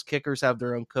levels, kickers have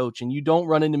their own coach, and you don't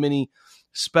run into many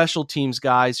special teams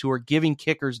guys who are giving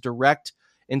kickers direct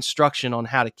instruction on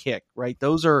how to kick, right?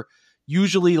 Those are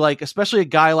usually like, especially a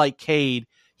guy like Cade,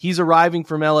 he's arriving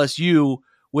from LSU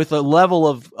with a level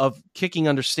of kicking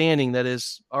understanding that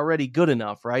is already good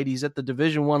enough, right? He's at the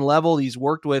Division I level. He's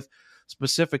worked with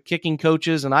specific kicking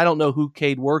coaches, and I don't know who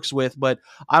Cade works with, but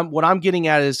what I'm getting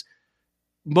at is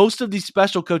most of these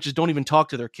special coaches don't even talk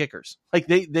to their kickers. Like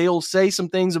they'll say some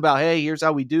things about, hey, here's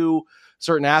how we do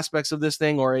certain aspects of this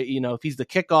thing, or if he's the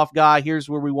kickoff guy, here's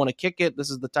where we want to kick it. This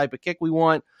is the type of kick we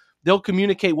want. They'll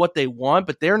communicate what they want,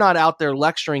 but they're not out there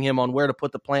lecturing him on where to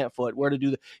put the plant foot, where to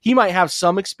do he might have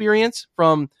some experience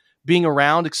from being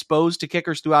around, exposed to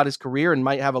kickers throughout his career, and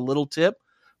might have a little tip,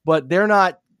 but they're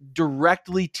not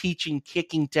directly teaching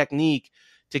kicking technique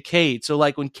to Cade. So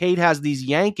like when Cade has these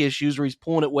yank issues where he's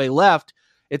pulling it way left,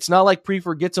 it's not like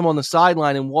Prefer gets him on the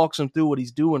sideline and walks him through what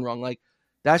he's doing wrong. Like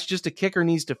that's just a kicker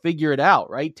needs to figure it out,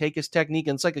 right? Take his technique.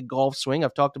 And it's like a golf swing.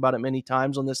 I've talked about it many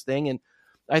times on this thing. And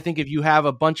I think if you have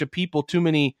a bunch of people, too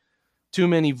many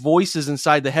voices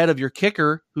inside the head of your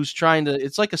kicker who's trying to,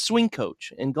 it's like a swing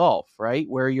coach in golf, right?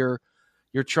 Where you're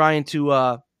trying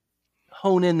to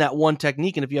hone in that one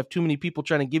technique. And if you have too many people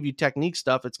trying to give you technique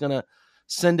stuff, it's going to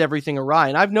send everything awry.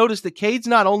 And I've noticed that Cade's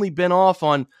not only been off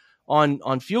on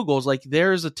field goals. Like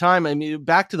there's a time,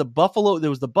 back to the Buffalo, there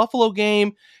was the Buffalo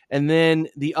game and then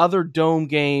the other dome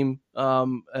game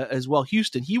as well,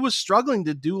 Houston. He was struggling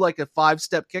to do like a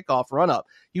 5-step kickoff run up.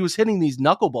 He was hitting these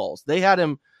knuckleballs. They had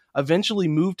him eventually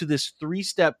move to this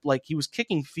 3-step, like he was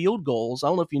kicking field goals. I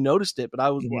don't know if you noticed it, but I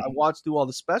watched through all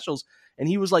the specials and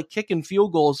he was like kicking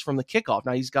field goals from the kickoff.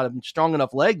 Now he's got a strong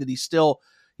enough leg that he's still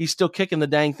kicking the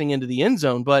dang thing into the end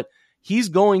zone, but he's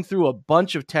going through a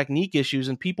bunch of technique issues,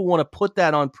 and people want to put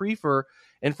that on Prefer.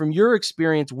 And from your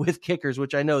experience with kickers,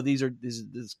 which I know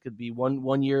this could be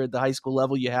one year at the high school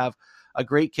level, you have a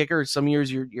great kicker. Some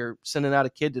years you're sending out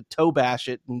a kid to toe bash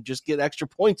it and just get extra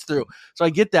points through. So I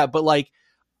get that, but like,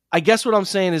 I guess what I'm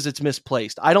saying is it's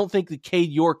misplaced. I don't think the Cade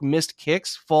York missed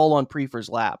kicks fall on Prefer's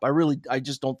lap. I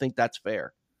just don't think that's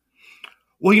fair.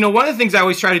 Well, one of the things I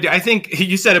always try to do, I think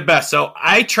you said it best. So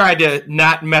I try to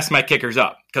not mess my kickers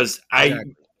up because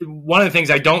one of the things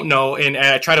I don't know, and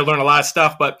I try to learn a lot of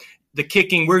stuff, but the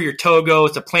kicking, where your toe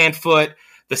goes, the plant foot,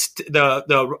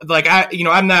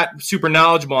 I'm not super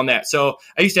knowledgeable on that. So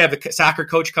I used to have the soccer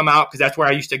coach come out because that's where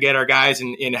I used to get our guys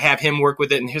and have him work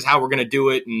with it. And here's how we're going to do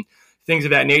it and things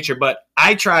of that nature. But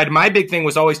my big thing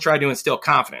was always try to instill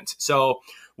confidence. So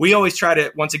we always try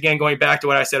to, once again, going back to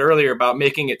what I said earlier about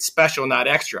making it special, not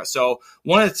extra. So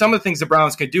some of the things the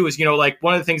Browns could do is,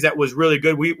 one of the things that was really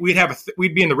good, we'd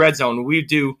be in the red zone. We'd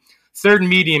do third and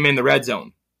medium in the red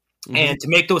zone. Mm-hmm. And to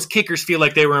make those kickers feel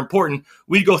like they were important,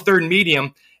 we'd go third and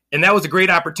medium. And that was a great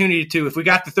opportunity to, if we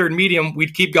got the third and medium,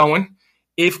 we'd keep going.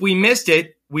 If we missed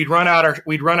it, we'd run out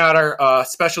our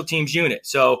special teams unit.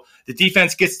 So the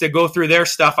defense gets to go through their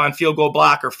stuff on field goal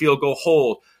block or field goal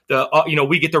hold.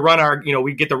 We get to run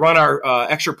our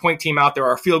extra point team out there,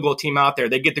 our field goal team out there.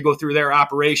 They get to go through their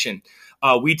operation.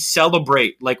 We'd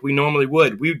celebrate like we normally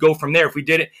would. We would go from there. If we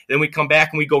did it, then we'd come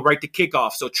back and we go right to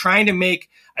kickoff. So trying to make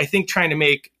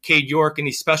Cade York and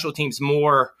these special teams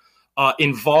more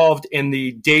involved in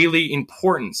the daily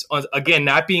importance. Again,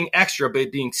 not being extra,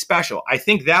 but being special. I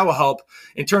think that will help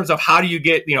in terms of how do you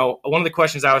get, one of the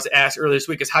questions I was asked earlier this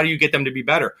week is how do you get them to be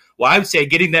better? Well, I would say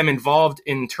getting them involved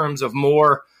in terms of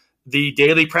more the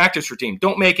daily practice routine.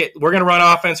 Don't make it, we're going to run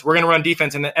offense, we're going to run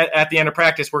defense, and at the end of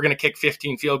practice, we're going to kick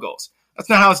 15 field goals. That's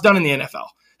not how it's done in the NFL.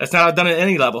 That's not how it's done at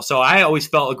any level. So I always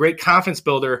felt a great confidence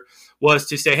builder was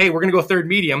to say, hey, we're going to go third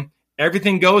medium.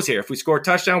 Everything goes here. If we score a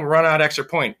touchdown, we run out extra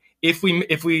point. If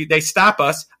they stop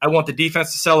us, I want the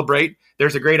defense to celebrate.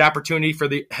 There's a great opportunity for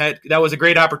the head. That was a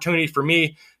great opportunity for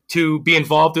me to be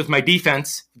involved with my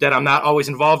defense that I'm not always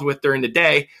involved with during the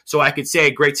day. So I could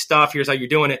say, great stuff. Here's how you're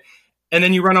doing it. And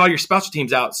then you run all your special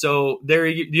teams out. So there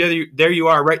you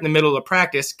are right in the middle of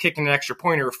practice, kicking an extra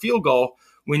point or a field goal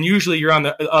when usually you're on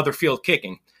the other field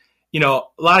kicking. A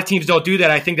lot of teams don't do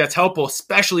that. I think that's helpful,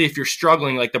 especially if you're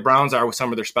struggling like the Browns are with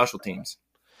some of their special teams.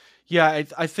 Yeah,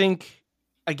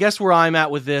 I guess where I'm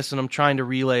at with this and I'm trying to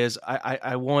relay is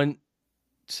I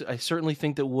certainly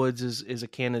think that Woods is a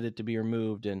candidate to be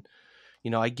removed. And,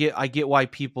 I get why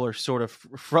people are sort of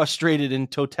frustrated in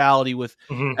totality with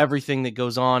everything that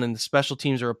goes on, and the special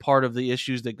teams are a part of the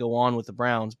issues that go on with the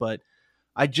Browns. But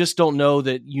I just don't know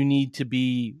that you need to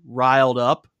be riled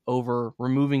up over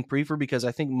removing Prefer, because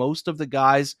I think most of the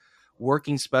guys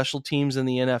working special teams in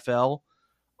the NFL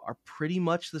are pretty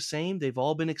much the same. They've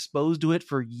all been exposed to it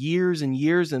for years and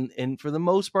years. And for the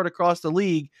most part across the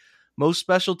league, most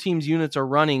special teams units are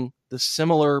running the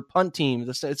similar punt team.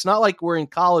 It's not like we're in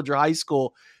college or high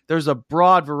school. There's a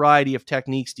broad variety of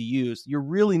techniques to use. You're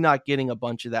really not getting a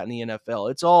bunch of that in the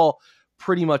NFL. It's all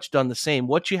pretty much done the same.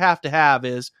 What you have to have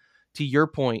is, to your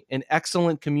point, an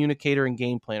excellent communicator and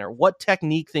game planner. What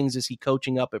technique things is he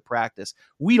coaching up at practice?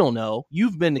 We don't know.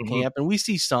 You've been to camp and we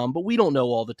see some, but we don't know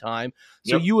all the time.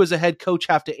 So you as a head coach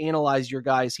have to analyze your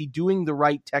guy. Is he doing the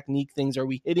right technique things? Are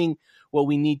we hitting what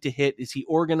we need to hit? Is he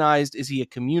organized? Is he a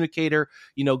communicator?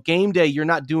 Game day, you're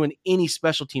not doing any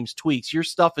special teams tweaks. Your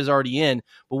stuff is already in,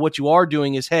 but what you are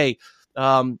doing is, hey,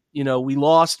 we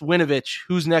lost Winovich.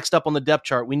 Who's next up on the depth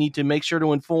chart? We need to make sure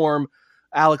to inform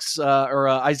Alex or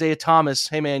Isaiah Thomas,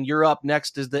 hey man, you're up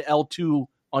next as the L2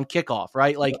 on kickoff,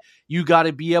 right? Like you got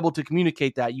to be able to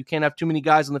communicate that. You can't have too many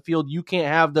guys on the field. You can't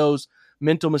have those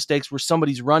mental mistakes where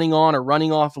somebody's running on or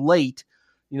running off late.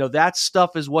 That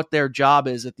stuff is what their job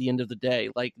is at the end of the day.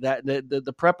 Like that,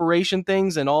 the preparation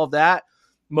things and all of that.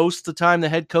 Most of the time, the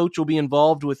head coach will be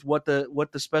involved with what the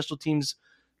special teams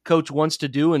coach wants to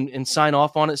do and sign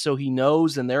off on it, so he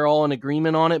knows and they're all in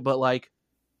agreement on it. But like,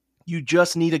 you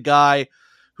just need a guy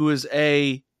who is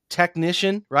a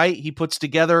technician, right? He puts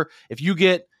together, if you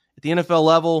get at the NFL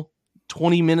level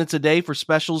 20 minutes a day for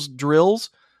specials drills,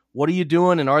 what are you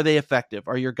doing and are they effective?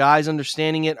 Are your guys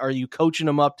understanding it? Are you coaching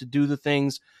them up to do the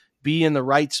things, be in the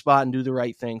right spot and do the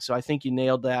right thing? So I think you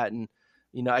nailed that. And,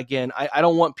 again, I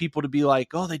don't want people to be like,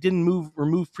 oh, they didn't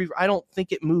remove Prefer. I don't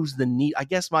think it moves the needle. I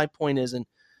guess my point is, and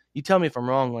you tell me if I'm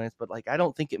wrong, Lance, but I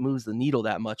don't think it moves the needle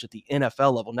that much at the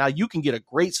NFL level. Now you can get a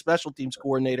great special teams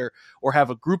coordinator or have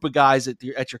a group of guys at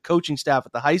your coaching staff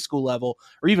at the high school level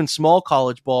or even small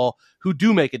college ball who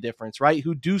do make a difference, right?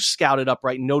 Who do scout it up,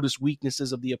 right? Notice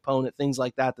weaknesses of the opponent, things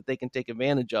like that they can take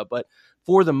advantage of. But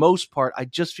for the most part, I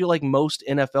just feel like most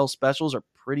NFL specials are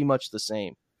pretty much the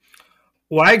same.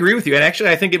 Well, I agree with you. And actually,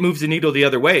 I think it moves the needle the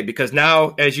other way because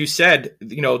now, as you said,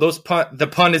 the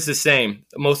punt is the same.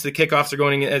 Most of the kickoffs are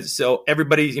going in. So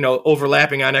everybody's,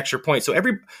 overlapping on extra points. So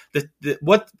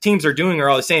what teams are doing are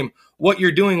all the same. What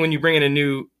you're doing when you bring in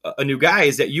a new guy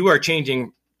is that you are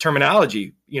changing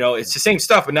terminology. It's the same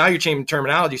stuff, but now you're changing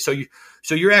terminology. So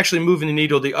you're actually moving the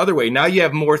needle the other way. Now you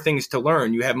have more things to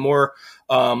learn. You have more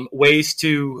ways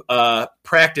to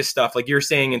practice stuff, like you're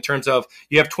saying, in terms of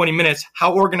you have 20 minutes.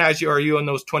 How organized are you in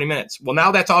those 20 minutes? Well,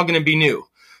 now that's all going to be new.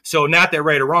 So not that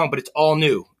right or wrong, but it's all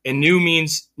new. And new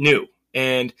means new.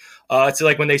 And it's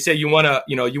like when they say you want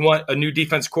a new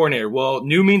defense coordinator. Well,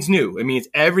 new means new. It means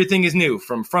everything is new,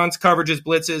 from fronts, coverages,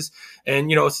 blitzes.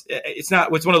 And, it's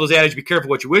one of those adages, be careful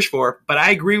what you wish for. But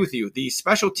I agree with you. The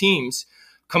special teams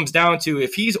comes down to,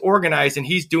 if he's organized and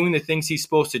he's doing the things he's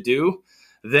supposed to do,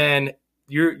 then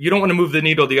you don't want to move the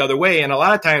needle the other way. And a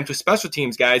lot of times with special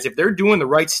teams guys, if they're doing the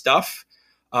right stuff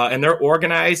and they're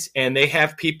organized and they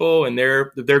have people and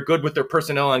they're good with their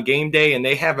personnel on game day and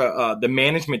they have the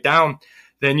management down,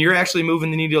 then you're actually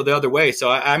moving the needle the other way. So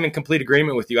I'm in complete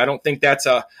agreement with you. I don't think that's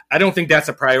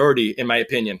a priority, in my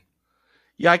opinion.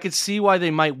 Yeah, I could see why they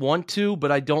might want to,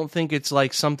 but I don't think it's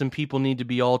like something people need to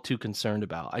be all too concerned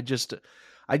about. I just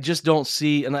don't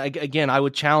see. And again, I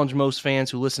would challenge most fans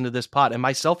who listen to this pod, and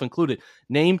myself included,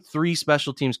 name 3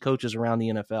 special teams coaches around the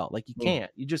NFL. Like, you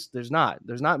can't. There's not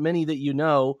many that you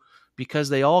know, because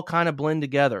they all kind of blend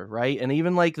together, right? And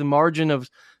even like the margin of,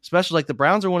 especially like the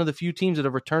Browns are one of the few teams that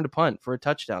have returned a punt for a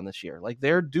touchdown this year. Like,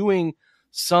 they're doing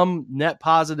some net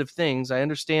positive things. I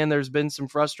understand there's been some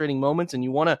frustrating moments, and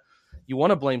you want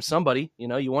to blame somebody.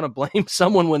 You want to blame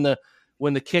someone when the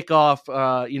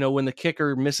kickoff, when the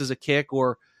kicker misses a kick,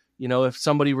 or, if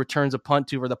somebody returns a punt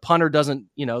to, or the punter doesn't,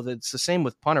 it's the same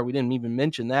with punter. We didn't even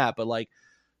mention that, but like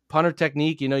punter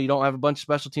technique, you don't have a bunch of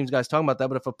special teams guys talking about that.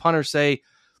 But if a punter, say,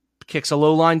 kicks a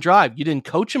low line drive, you didn't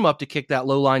coach him up to kick that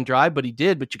low line drive, but he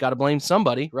did, but you got to blame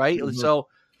somebody, right? Mm-hmm. So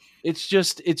it's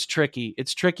tricky.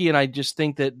 It's tricky. And I just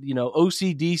think that,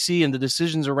 OCDC and the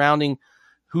decisions surrounding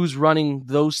who's running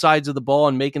those sides of the ball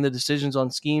and making the decisions on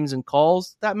schemes and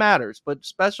calls, that matters. But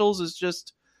specials is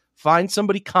just find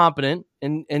somebody competent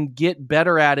and get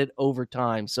better at it over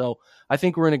time. So I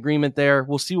think we're in agreement there.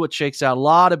 We'll see what shakes out. A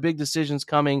lot of big decisions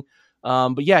coming.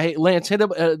 But yeah, hey, Lance,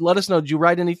 let us know. Did you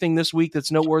write anything this week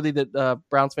that's noteworthy that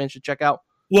Browns fans should check out?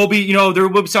 There will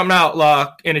be something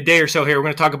out in a day or so here. We're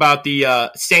going to talk about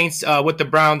the Saints, what the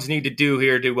Browns need to do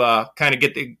here to kind of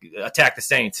attack the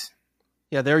Saints.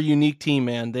 Yeah, they're a unique team,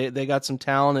 man. They got some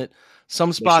talent at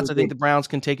some spots I think the Browns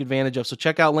can take advantage of. So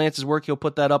check out Lance's work. He'll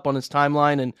put that up on his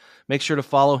timeline, and make sure to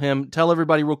follow him. Tell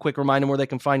everybody real quick, remind them where they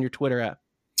can find your Twitter at.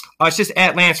 It's just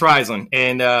at Lance Reisland,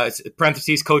 and it's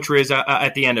parentheses Coach Riz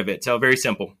at the end of it. So very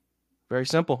simple. Very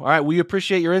simple. All right, we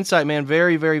appreciate your insight, man.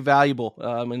 Very, very valuable.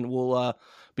 And we'll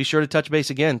be sure to touch base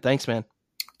again. Thanks, man.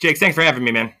 Jake, thanks for having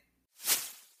me, man.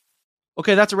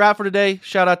 Okay, that's a wrap for today.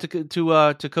 Shout out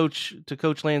to Coach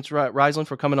Lance Reisland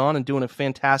for coming on and doing a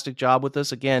fantastic job with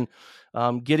us again.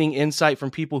 Getting insight from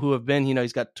people who have been,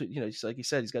 he's got, like he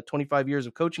said, he's got 25 years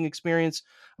of coaching experience.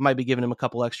 I might be giving him a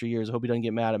couple extra years. I hope he doesn't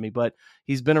get mad at me, but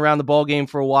he's been around the ball game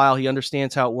for a while. He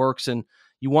understands how it works, and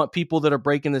you want people that are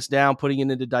breaking this down, putting it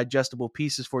into digestible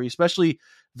pieces for you, especially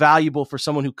valuable for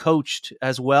someone who coached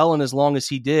as well and as long as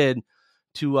he did,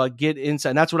 to get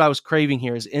insight. And that's what I was craving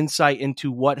here, is insight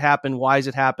into what happened, why does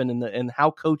it happen, and how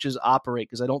coaches operate,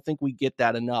 because I don't think we get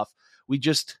that enough. We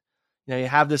just you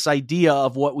have this idea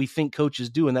of what we think coaches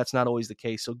do, and that's not always the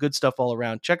case. So good stuff all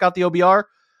around. Check out the OBR,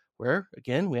 where,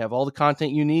 again, we have all the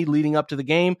content you need leading up to the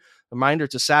game. Reminder,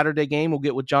 it's a Saturday game. We'll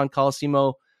get with John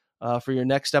Colosimo for your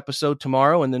next episode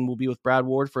tomorrow, and then we'll be with Brad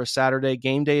Ward for a Saturday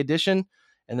game day edition,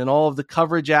 and then all of the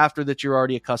coverage after that you're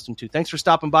already accustomed to. Thanks for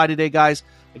stopping by today, guys.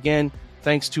 Again,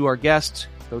 thanks to our guest,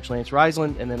 Coach Lance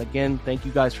Reisland, and then again, thank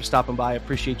you guys for stopping by. I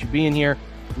appreciate you being here.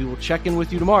 We will check in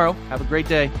with you tomorrow. Have a great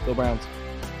day. Go Browns.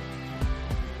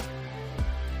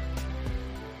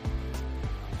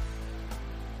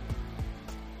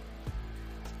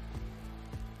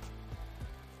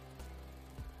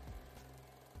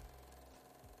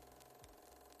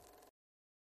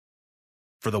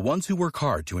 For the ones who work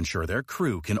hard to ensure their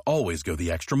crew can always go the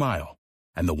extra mile,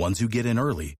 and the ones who get in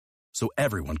early so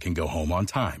everyone can go home on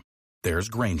time, there's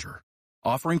Grainger,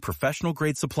 offering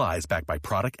professional-grade supplies backed by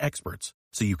product experts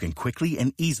so you can quickly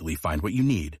and easily find what you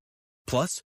need.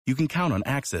 Plus, you can count on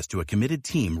access to a committed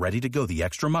team ready to go the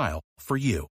extra mile for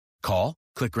you. Call,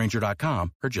 click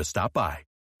Grainger.com, or just stop by.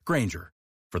 Grainger,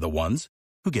 for the ones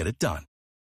who get it done.